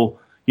go,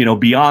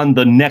 beyond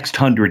the next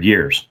 100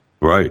 years.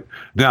 Right.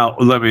 Now,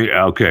 so,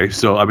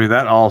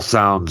 that all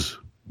sounds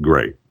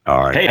great.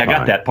 All right. Hey, I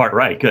got that part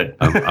right. Good.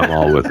 I'm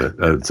all with it.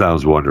 It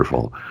sounds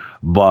wonderful.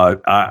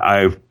 But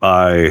I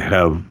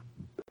have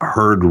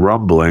heard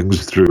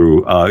rumblings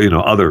through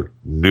other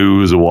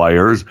news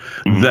wires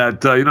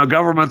that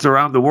governments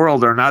around the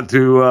world are not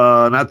too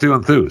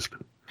enthused.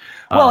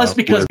 Well, it's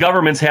because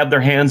governments have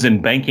their hands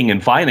in banking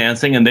and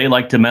financing, and they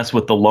like to mess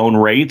with the loan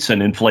rates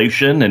and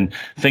inflation and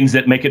things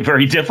that make it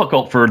very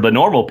difficult for the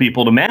normal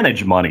people to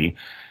manage money.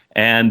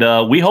 And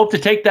we hope to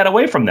take that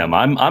away from them.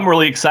 I'm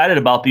really excited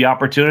about the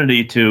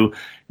opportunity to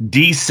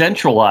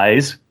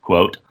decentralize,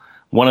 quote,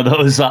 one of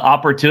those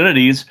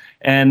opportunities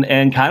and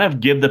kind of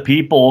give the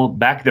people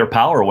back their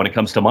power when it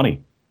comes to money.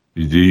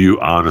 Do you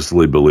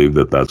honestly believe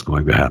that that's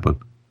going to happen?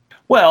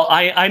 Well,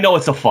 I know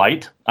it's a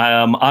fight.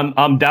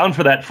 I'm down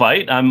for that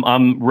fight.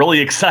 I'm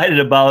really excited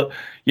about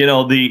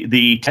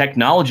the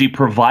technology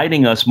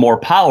providing us more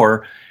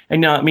power.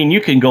 And you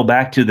can go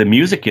back to the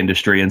music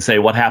industry and say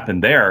what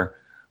happened there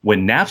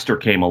when Napster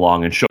came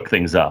along and shook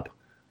things up.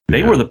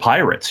 They were the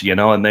pirates,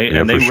 and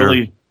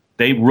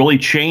they really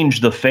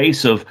changed the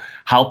face of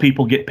how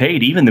people get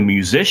paid. Even the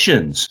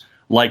musicians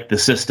like the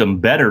system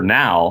better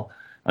now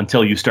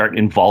until you start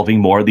involving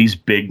more of these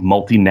big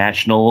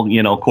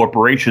multinational,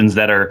 corporations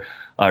that are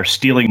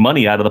stealing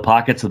money out of the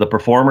pockets of the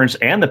performers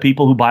and the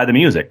people who buy the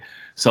music.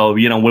 So,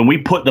 when we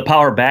put the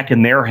power back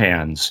in their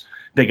hands,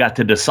 they got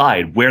to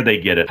decide where they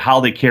get it,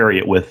 how they carry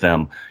it with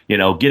them,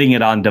 getting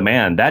it on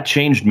demand. That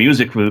changed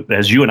music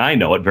as you and I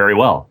know it very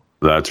well.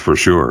 That's for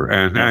sure.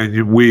 And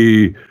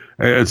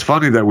it's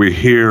funny that we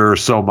hear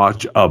so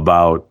much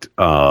about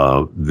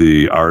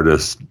the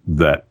artists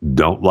that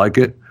don't like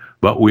it,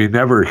 but we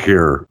never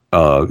hear,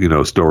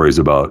 stories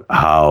about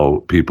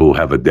how people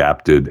have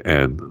adapted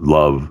and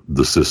love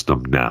the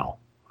system now.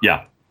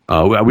 Yeah.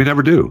 We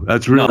never do.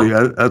 That's really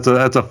that's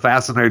a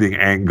fascinating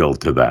angle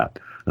to that.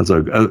 That's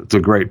a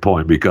great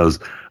point, because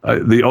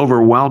the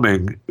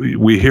overwhelming,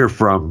 we hear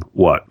from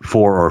 4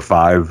 or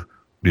 5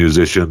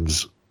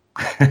 musicians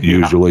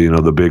usually,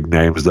 the big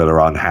names that are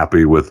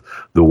unhappy with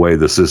the way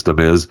the system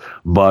is.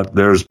 But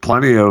there's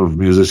plenty of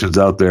musicians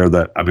out there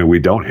that, we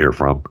don't hear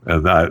from.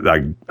 And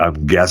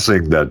I'm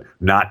guessing that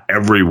not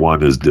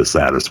everyone is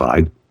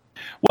dissatisfied.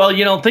 Well,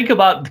 think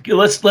about,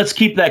 let's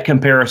keep that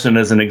comparison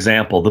as an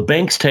example. The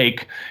banks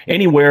take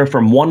anywhere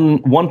from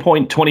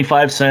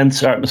 1.25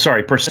 cents,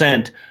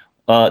 percent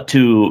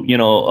to,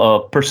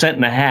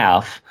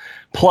 1.5%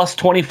 plus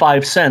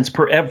 25 cents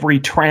per every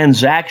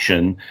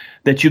transaction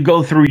that you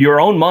go through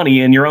your own money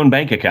in your own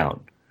bank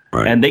account.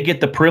 Right. And they get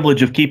the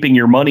privilege of keeping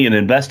your money and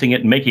investing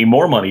it and making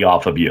more money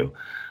off of you.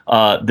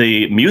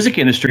 The music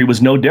industry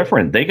was no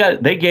different. They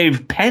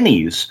gave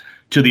pennies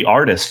to the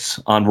artists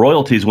on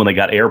royalties when they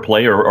got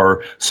airplay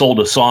or sold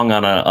a song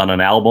on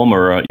an album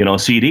or a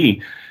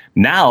CD.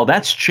 Now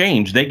that's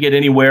changed. They get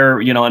anywhere,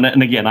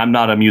 and again, I'm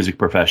not a music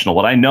professional,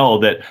 but I know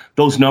that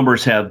those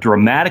numbers have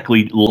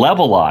dramatically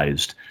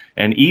levelized.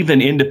 And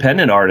even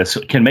independent artists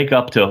can make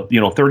up to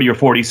 30 or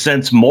 40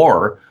 cents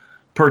more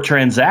per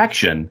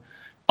transaction.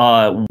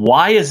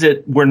 Why is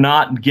it we're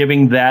not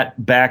giving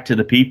that back to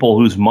the people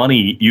whose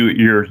money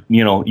you're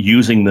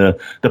using the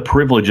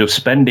privilege of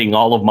spending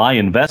all of my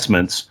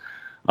investments?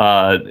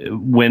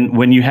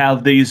 When you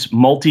have these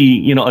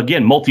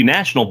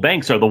multinational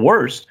banks are the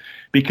worst,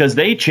 because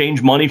they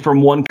change money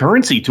from one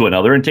currency to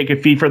another and take a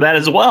fee for that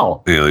as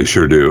well. Yeah, they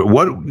sure do.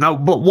 What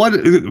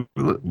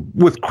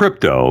with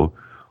crypto?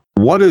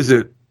 What is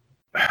it?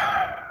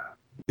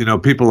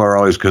 People are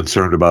always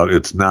concerned about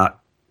it's not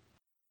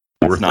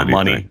worth anything.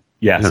 Money.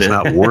 Yes, it's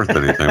not worth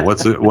anything.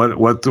 What's it?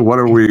 What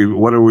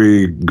are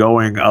we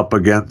going up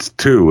against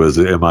too?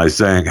 Am I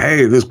saying,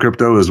 hey, this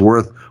crypto is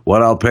worth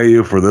what I'll pay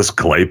you for this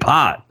clay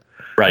pot?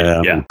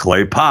 Right. Yeah.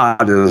 Clay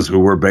pot is who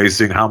we're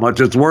basing how much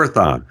it's worth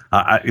on.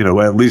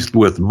 At least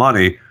with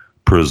money,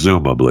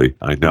 presumably.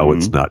 I know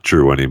it's not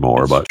true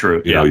anymore, but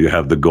true. You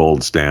have the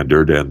gold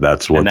standard, and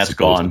that's what's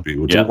supposed to be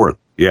what's worth.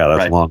 Yeah,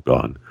 that's long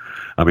gone.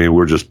 I mean,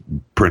 we're just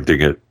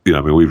printing it.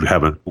 I mean,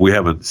 we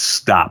haven't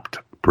stopped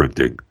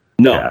printing.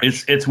 No,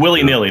 cash. it's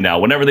willy-nilly now.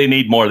 Whenever they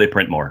need more, they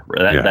print more.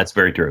 That's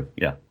very true.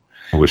 Yeah.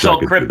 I wish I So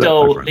could do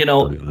crypto,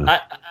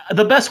 that,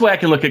 the best way I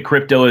can look at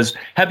crypto is,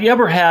 have you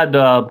ever had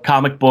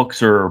comic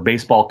books or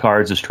baseball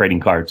cards as trading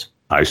cards?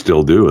 I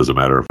still do, as a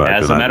matter of fact.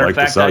 As a matter of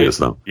fact, to sell you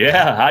some.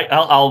 Yeah,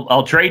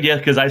 I'll trade you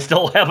because I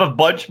still have a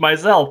bunch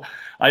myself.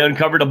 I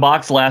uncovered a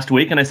box last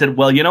week and I said,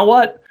 well, you know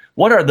what?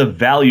 What are the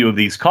value of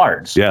these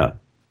cards? Yeah.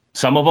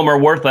 Some of them are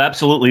worth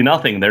absolutely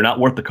nothing. They're not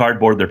worth the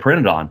cardboard they're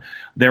printed on.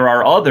 There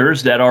are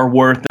others that are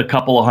worth a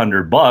couple of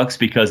 $100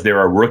 because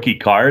they're a rookie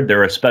card.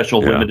 They're a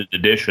special limited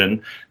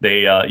edition.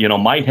 They,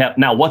 might have.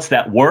 Now, what's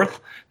that worth?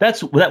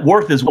 That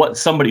worth is what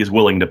somebody is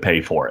willing to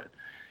pay for it.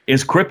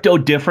 Is crypto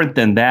different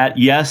than that?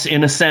 Yes,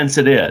 in a sense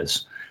it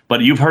is.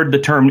 But you've heard the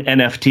term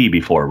NFT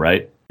before,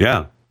 right?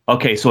 Yeah.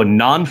 Okay, so a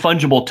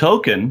non-fungible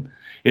token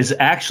is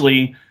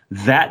actually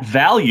that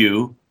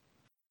value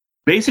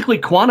basically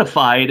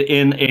quantified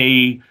in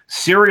a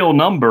serial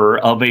number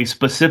of a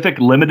specific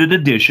limited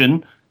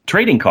edition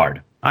trading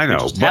card. I know. It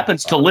just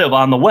happens to live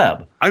on the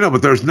web. I know,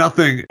 but there's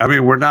nothing. I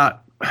mean, we're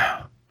not.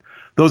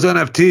 Those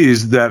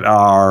NFTs that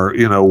are,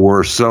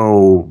 were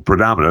so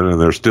predominant,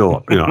 and they're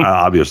still,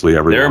 obviously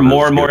everyone. They're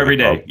more and more every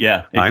day.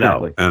 Yeah,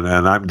 exactly. I know,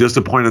 and I'm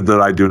disappointed that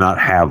I do not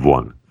have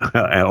one,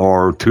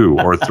 or two,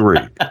 or three.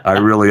 I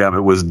really am.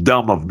 It was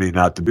dumb of me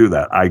not to do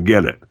that. I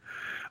get it,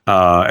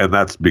 and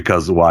that's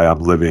because of why I'm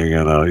living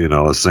in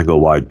a single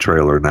wide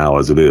trailer now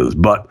as it is.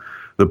 But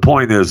the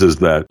point is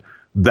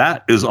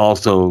that is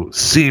also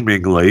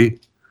seemingly.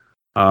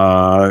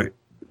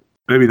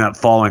 Maybe not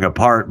falling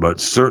apart, but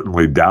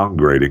certainly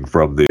downgrading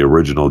from the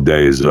original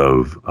days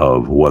of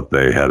what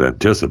they had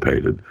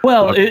anticipated.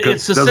 Well,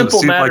 it's a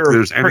simple matter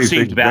of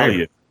perceived value.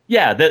 There.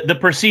 Yeah, the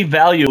perceived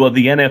value of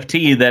the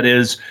NFT that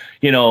is,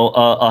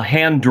 a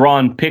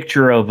hand-drawn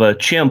picture of a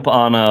chimp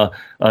on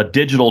a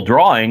digital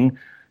drawing,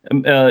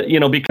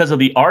 because of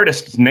the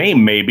artist's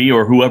name maybe,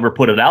 or whoever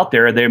put it out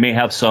there, they may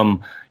have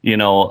some,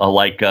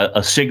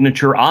 a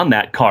signature on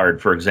that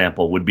card, for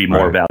example, would be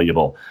more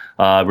valuable.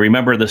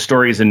 Remember the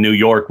stories in New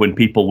York when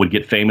people would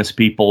get famous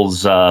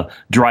people's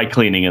dry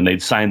cleaning and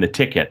they'd sign the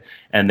ticket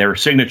and their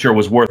signature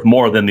was worth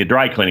more than the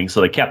dry cleaning, so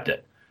they kept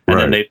it. And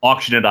then they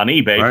auctioned it on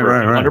eBay for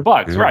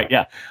 $100. Yeah. Right,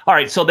 yeah. All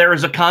right, so there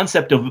is a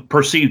concept of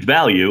perceived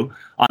value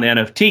on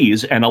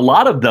NFTs, and a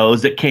lot of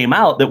those that came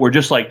out that were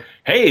just like,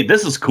 hey,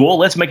 this is cool,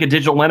 let's make a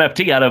digital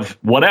NFT out of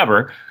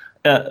whatever.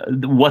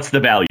 What's the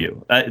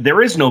value?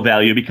 There is no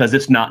value because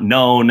it's not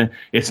known,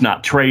 it's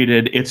not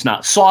traded, it's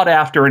not sought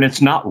after, and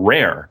it's not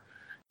rare.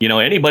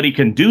 Anybody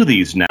can do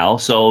these now.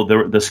 So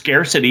the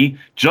scarcity,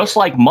 just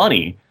like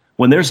money,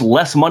 when there's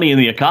less money in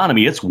the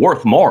economy, it's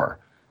worth more.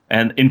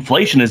 And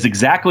inflation is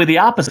exactly the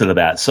opposite of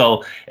that.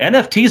 So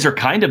NFTs are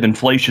kind of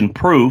inflation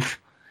proof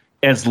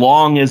as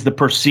long as the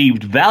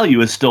perceived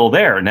value is still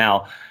there.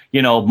 Now,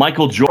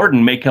 Michael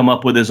Jordan may come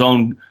up with his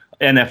own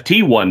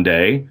NFT one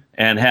day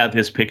and have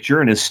his picture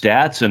and his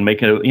stats and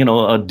make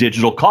a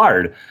digital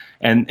card.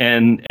 And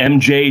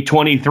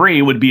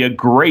MJ23 would be a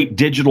great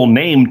digital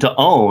name to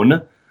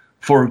own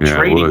for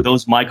trading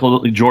those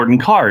Michael Jordan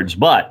cards.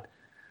 But,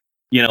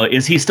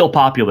 is he still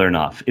popular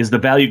enough? Is the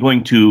value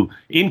going to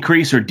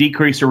increase or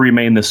decrease or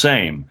remain the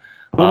same?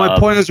 Well, my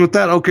point is with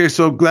that, okay,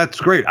 so that's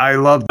great. I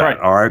love that.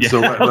 All right. Yeah, so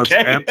let's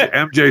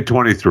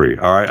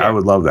MJ23. All right. I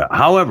would love that.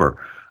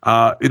 However,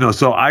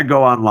 so I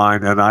go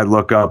online and I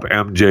look up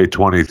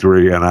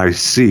MJ23 and I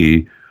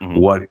see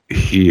what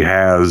he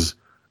has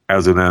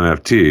as an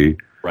NFT.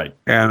 Right.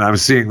 And I'm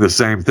seeing the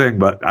same thing,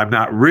 but I'm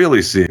not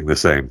really seeing the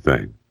same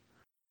thing.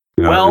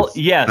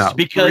 Yes, not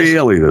because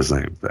really the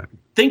same thing.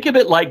 Think of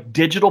it like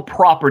digital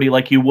property,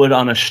 like you would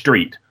on a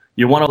street.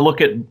 You want to look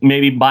at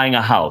maybe buying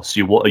a house.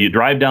 You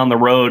drive down the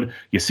road,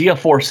 you see a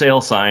for sale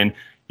sign.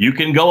 You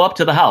can go up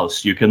to the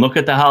house. You can look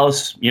at the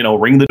house,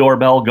 ring the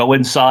doorbell, go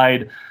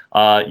inside.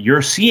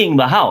 You're seeing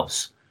the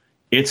house.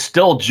 It's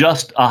still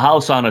just a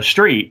house on a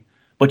street,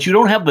 but you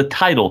don't have the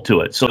title to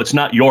it. So it's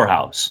not your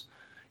house.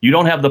 You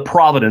don't have the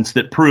provenance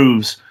that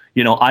proves,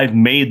 I've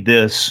made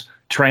this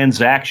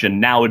transaction.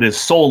 Now it is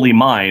solely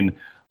mine.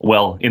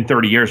 Well, in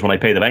 30 years when I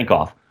pay the bank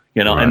off,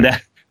 and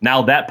that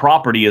now that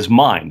property is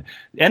mine.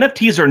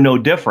 NFTs are no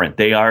different.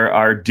 They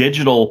are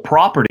digital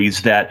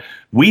properties that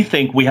we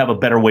think we have a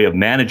better way of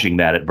managing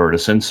that at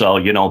Vertison.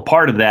 So,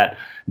 part of that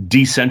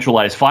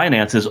decentralized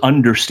finance is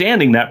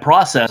understanding that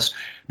process.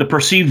 The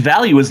perceived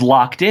value is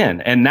locked in.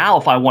 And now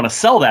if I want to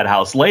sell that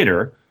house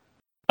later,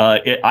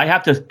 I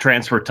have to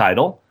transfer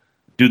title,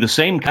 do the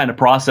same kind of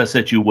process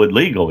that you would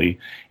legally.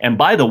 And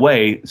by the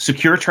way,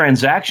 secure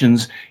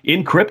transactions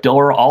in crypto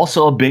are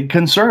also a big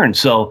concern.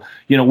 So,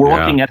 we're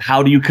looking at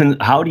how do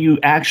you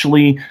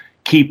actually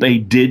keep a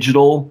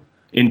digital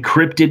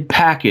encrypted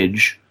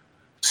package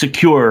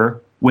secure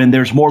when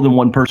there's more than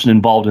one person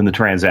involved in the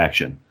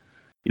transaction.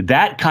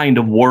 That kind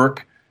of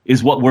work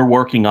is what we're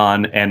working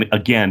on. And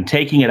again,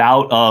 taking it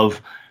out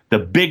of the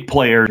big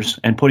players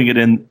and putting it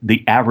in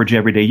the average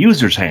everyday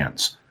user's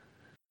hands.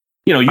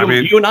 You know,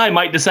 you and I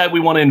might decide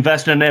we want to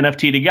invest in an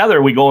NFT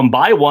together. We go and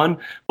buy one,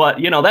 but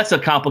you know, that's a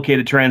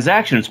complicated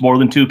transaction. It's more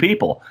than two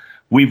people.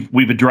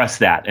 We've addressed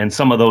that, and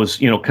some of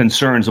those, you know,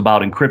 concerns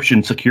about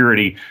encryption,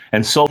 security,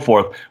 and so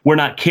forth. We're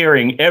not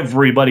carrying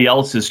everybody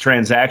else's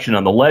transaction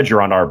on the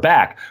ledger on our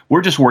back.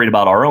 We're just worried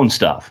about our own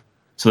stuff.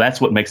 So that's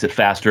what makes it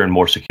faster and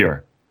more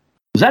secure.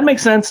 Does that make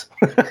sense?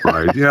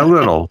 Right. Yeah, a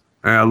little.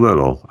 Yeah, a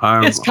little.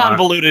 It's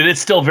convoluted.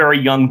 It's still very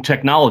young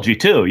technology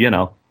too, you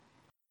know.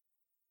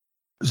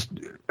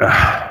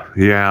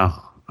 Yeah.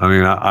 I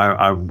mean,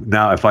 I'm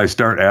now, if I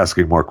start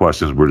asking more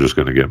questions, we're just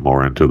going to get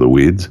more into the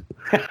weeds.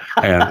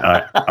 And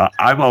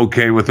I'm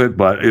okay with it,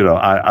 but, you know,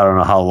 I don't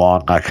know how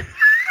long I can.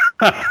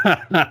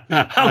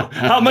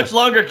 How much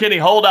longer can he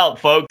hold out,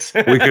 folks?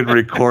 We can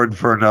record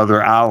for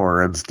another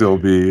hour and still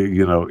be,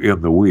 you know,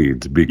 in the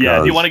weeds.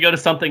 Because do you want to go to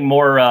something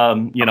more,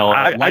 you know?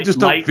 I just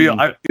don't feel,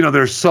 you know,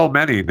 there's so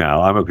many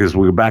now. Because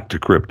we're back to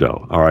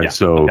crypto. All right.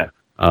 Yeah,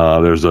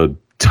 there's a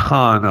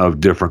ton of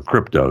different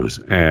cryptos,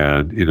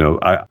 and you know,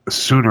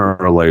 sooner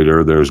or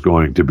later there's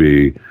going to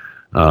be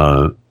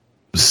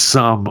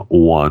something,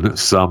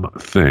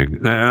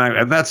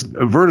 and that's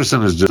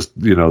Vertison is just,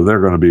 you know, they're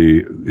going to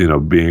be, you know,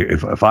 being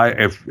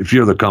if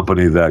you're the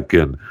company that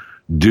can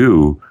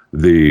do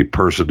the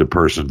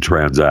person-to-person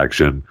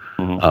transaction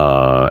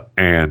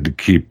and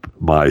keep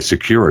my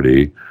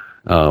security,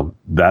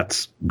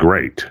 that's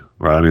great,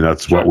 right? I mean,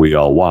 that's what we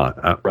all want,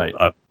 right?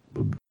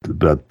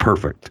 That's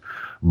perfect.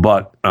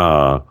 But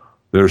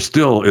there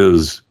still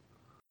is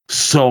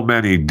so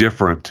many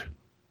different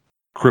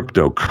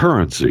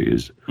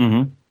cryptocurrencies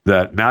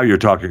that now you're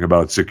talking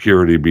about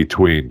security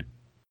between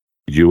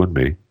you and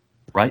me,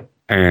 right?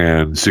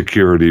 And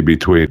security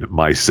between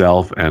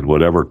myself and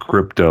whatever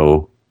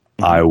crypto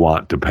I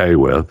want to pay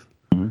with,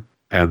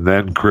 and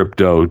then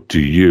crypto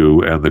to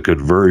you and the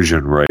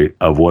conversion rate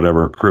of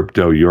whatever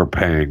crypto you're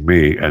paying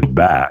me and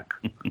back.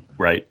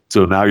 Right.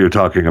 So now you're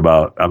talking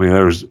about, I mean,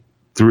 there's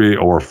 3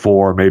 or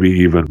 4, maybe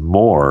even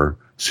more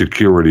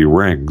security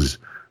rings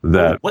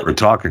that we're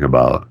talking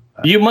about.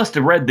 You must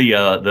have read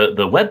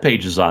the web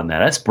pages on that.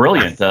 That's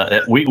brilliant.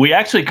 We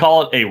actually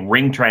call it a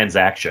ring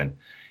transaction.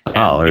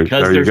 And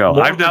there you go.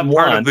 I'm not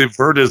part of the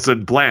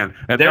Vertison plan,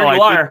 and there no,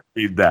 you I are.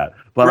 didn't read that.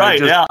 But right?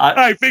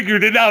 I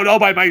figured it out all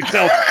by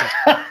myself.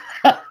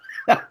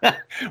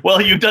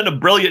 Well, you've done a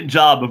brilliant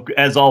job,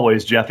 as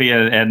always, Jeffy,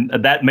 and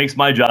that makes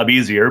my job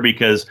easier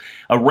because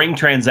a ring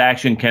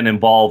transaction can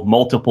involve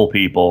multiple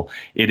people.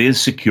 It is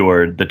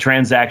secured. The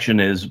transaction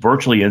is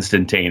virtually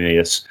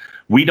instantaneous.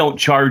 We don't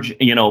charge,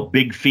 you know,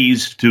 big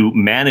fees to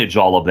manage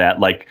all of that,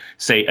 like,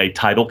 say, a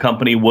title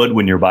company would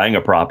when you're buying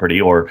a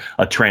property, or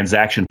a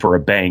transaction for a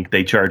bank.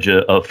 They charge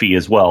a fee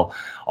as well.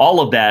 All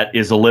of that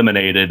is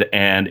eliminated,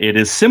 and it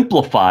is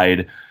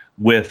simplified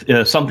with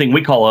something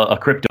we call a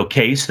crypto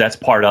case. That's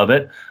part of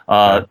it.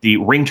 The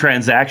ring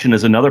transaction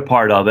is another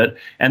part of it,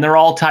 and they're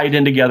all tied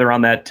in together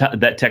on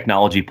that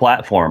technology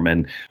platform.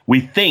 And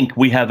we think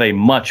we have a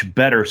much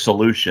better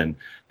solution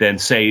than,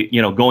 say,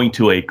 you know, going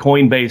to a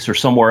Coinbase or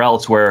somewhere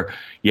else where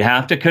you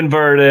have to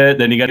convert it,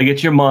 then you got to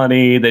get your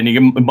money, then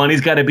your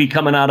money's got to be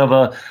coming out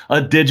of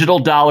a digital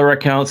dollar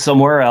account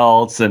somewhere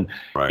else, and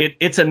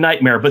it's a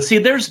nightmare. But see,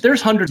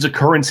 there's hundreds of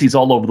currencies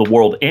all over the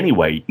world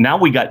anyway. Now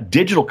we got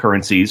digital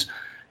currencies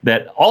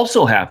that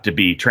also have to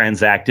be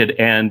transacted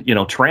and, you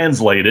know,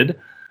 translated,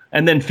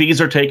 and then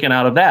fees are taken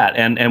out of that,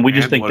 and we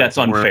just think that's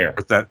unfair.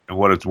 And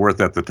what it's worth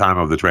at the time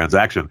of the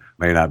transaction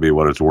may not be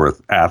what it's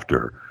worth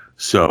after.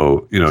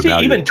 So, you know, see,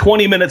 now even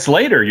 20 minutes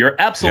later, you're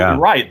absolutely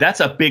right. That's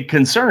a big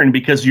concern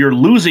because you're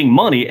losing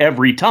money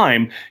every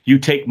time you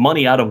take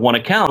money out of one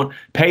account,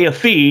 pay a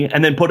fee,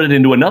 and then put it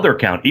into another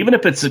account. Even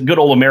if it's a good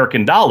old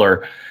American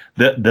dollar,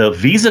 the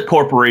Visa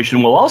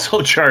Corporation will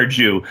also charge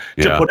you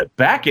to put it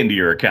back into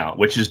your account,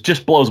 which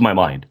just blows my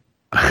mind.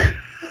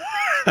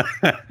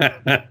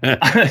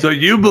 So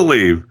you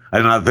believe,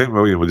 and I think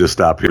we'll just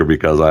stop here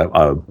because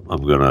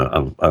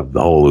the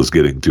hole is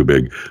getting too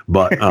big.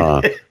 But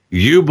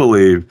you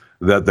believe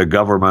that the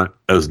government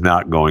is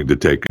not going to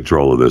take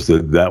control of this.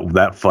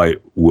 That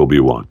fight will be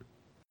won.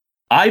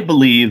 I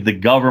believe the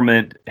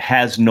government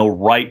has no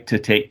right to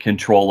take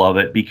control of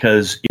it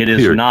because it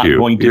is not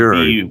going to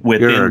be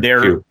within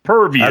their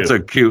purview. That's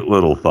a cute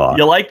little thought.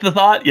 You like the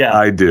thought? Yeah.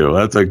 I do.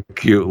 That's a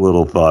cute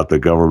little thought. The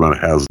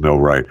government has no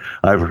right.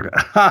 We've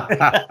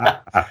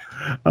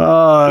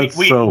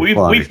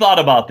thought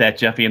about that,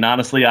 Jeffy, and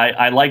honestly,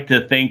 I like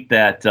to think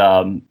that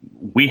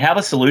we have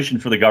a solution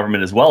for the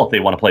government as well if they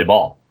want to play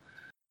ball.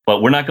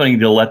 But we're not going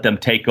to let them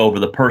take over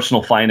the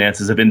personal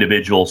finances of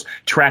individuals,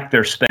 track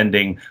their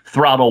spending,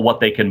 throttle what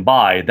they can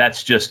buy.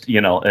 That's just,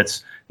 you know,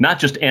 it's not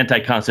just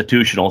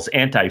anti-constitutional, it's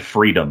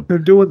anti-freedom. They're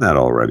doing that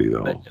already,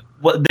 though.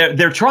 Well,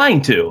 they're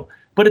trying to,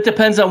 but it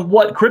depends on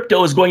what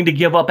crypto is going to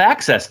give up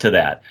access to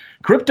that.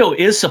 Crypto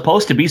is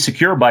supposed to be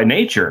secure by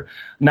nature.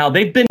 Now,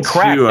 they've been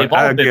cracked. They've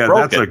all been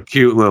broken. That's a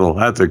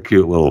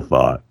cute little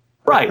thought.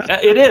 Right,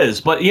 it is.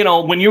 But,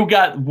 when you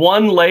got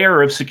one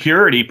layer of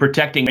security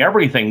protecting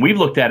everything, we've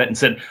looked at it and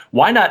said,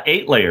 why not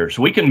 8 layers?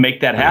 We can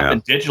make that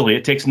happen digitally.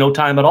 It takes no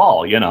time at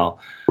all,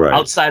 Right.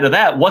 Outside of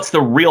that, what's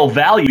the real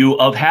value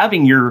of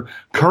having your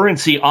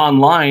currency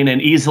online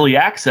and easily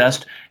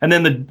accessed? And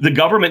then the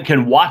government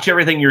can watch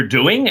everything you're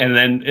doing and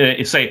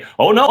then say,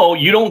 oh, no,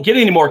 you don't get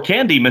any more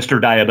candy,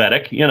 Mr.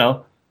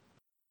 Diabetic,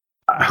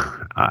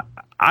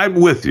 I'm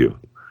with you.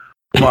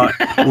 But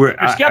you're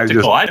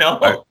skeptical, I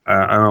know.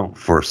 I don't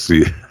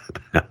foresee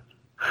it.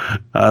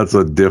 That's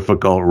a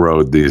difficult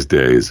road these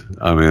days.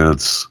 I mean,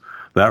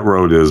 that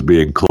road is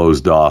being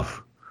closed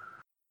off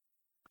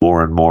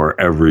more and more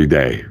every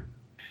day.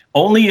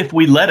 Only if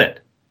we let it.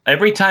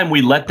 Every time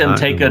we let them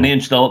take an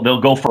inch,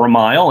 they'll go for a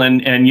mile,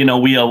 and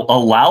we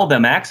allow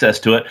them access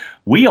to it.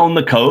 We own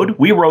the code.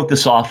 We wrote the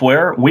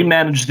software. We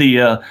manage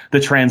the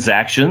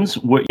transactions.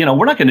 We're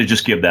not going to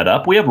just give that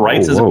up. We have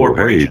rights as a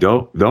corporation. Hey,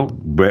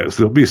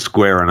 don't be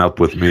squaring up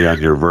with me on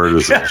your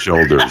Vertizen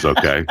shoulders,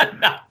 okay?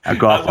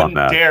 Back off on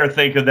that. I wouldn't dare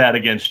think of that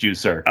against you,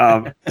 sir.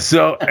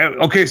 So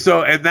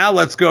and now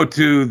let's go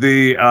to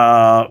the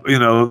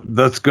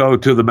let's go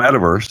to the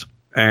metaverse,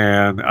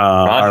 and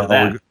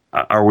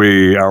are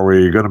we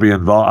going to be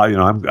involved?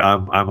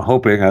 I'm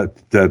hoping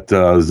that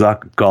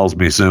Zuck calls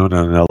me soon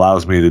and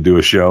allows me to do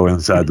a show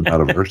inside the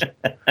metaverse.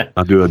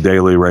 I'll do a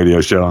daily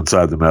radio show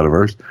inside the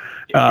metaverse.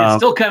 It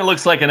still kind of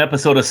looks like an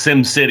episode of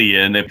Sim City,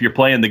 and if you're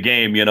playing the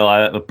game,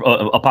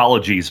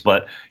 apologies,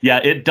 but yeah,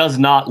 it does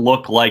not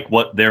look like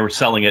what they're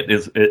selling it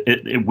is.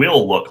 It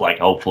will look like,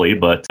 hopefully,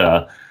 but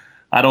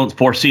I don't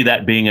foresee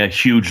that being a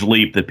huge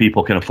leap that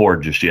people can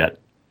afford just yet.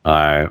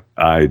 I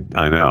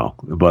know,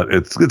 but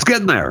it's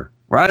getting there.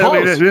 Right,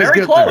 close,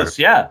 very close.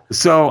 There. Yeah.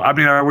 So,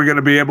 are we going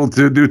to be able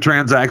to do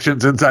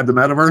transactions inside the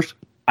metaverse?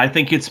 I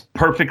think it's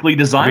perfectly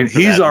designed.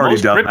 He's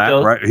already done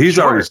that, right? He's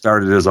already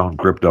started his own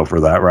crypto for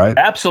that, right?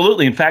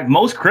 Absolutely. In fact,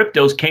 most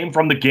cryptos came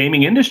from the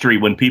gaming industry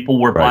when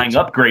people were buying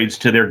upgrades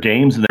to their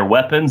games and their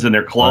weapons and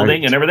their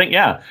clothing and everything.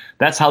 Yeah,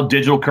 that's how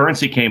digital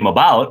currency came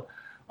about,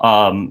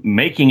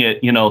 making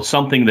it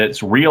something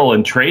that's real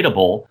and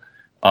tradable.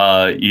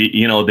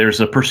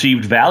 There's a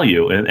perceived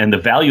value, and the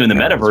value in the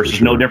metaverse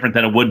is no different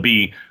than it would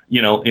be,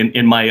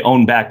 in my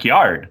own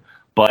backyard.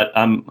 But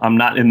I'm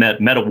not in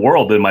that meta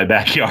world in my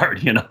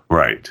backyard,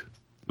 Right.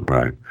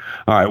 All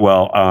right.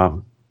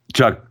 Well,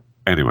 Chuck.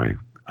 Anyway,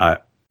 I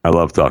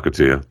love talking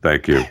to you.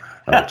 Thank you,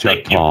 Chuck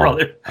Thank Palm,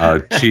 you,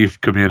 brother. Chief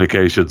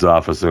Communications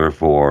Officer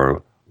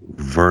for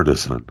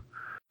Vertizen,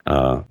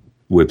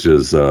 which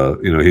is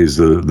he's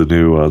the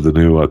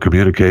new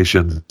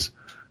communications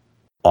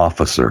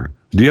officer.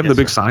 Do you have the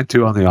big sign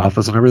too on the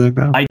office and everything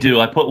now? I do.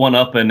 I put one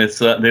up, and it's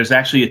there's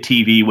actually a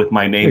TV with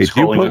my name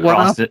scrolling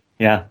across it.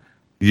 Yeah.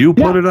 You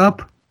put it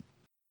up?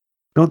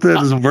 Don't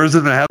does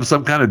Vertizen have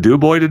some kind of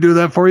do-boy to do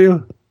that for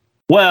you?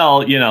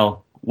 Well,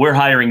 we're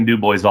hiring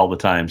do-boys all the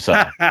time,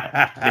 so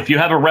if you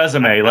have a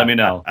resume, let me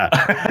know.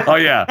 Oh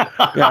yeah.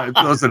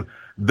 Listen,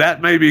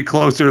 that may be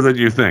closer than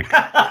you think.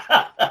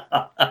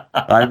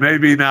 I may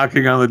be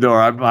knocking on the door.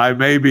 I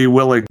may be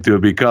willing to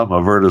become a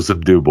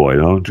Vertizen do-boy.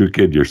 Don't you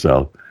kid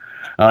yourself.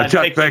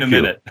 Chuck, thank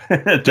you.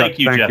 Thank you,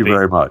 Jeffy. Thank you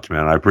very much,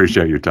 man. I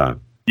appreciate your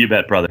time. You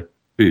bet, brother.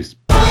 Peace.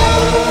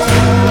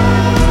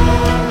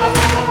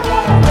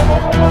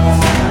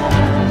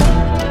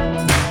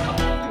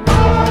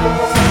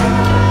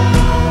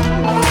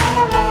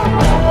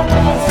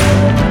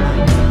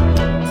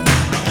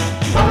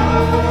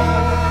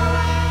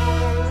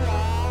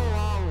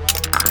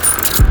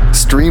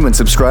 Stream and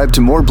subscribe to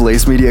more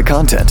Blaze Media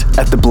content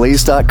at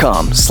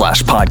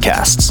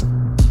theblaze.com/podcasts.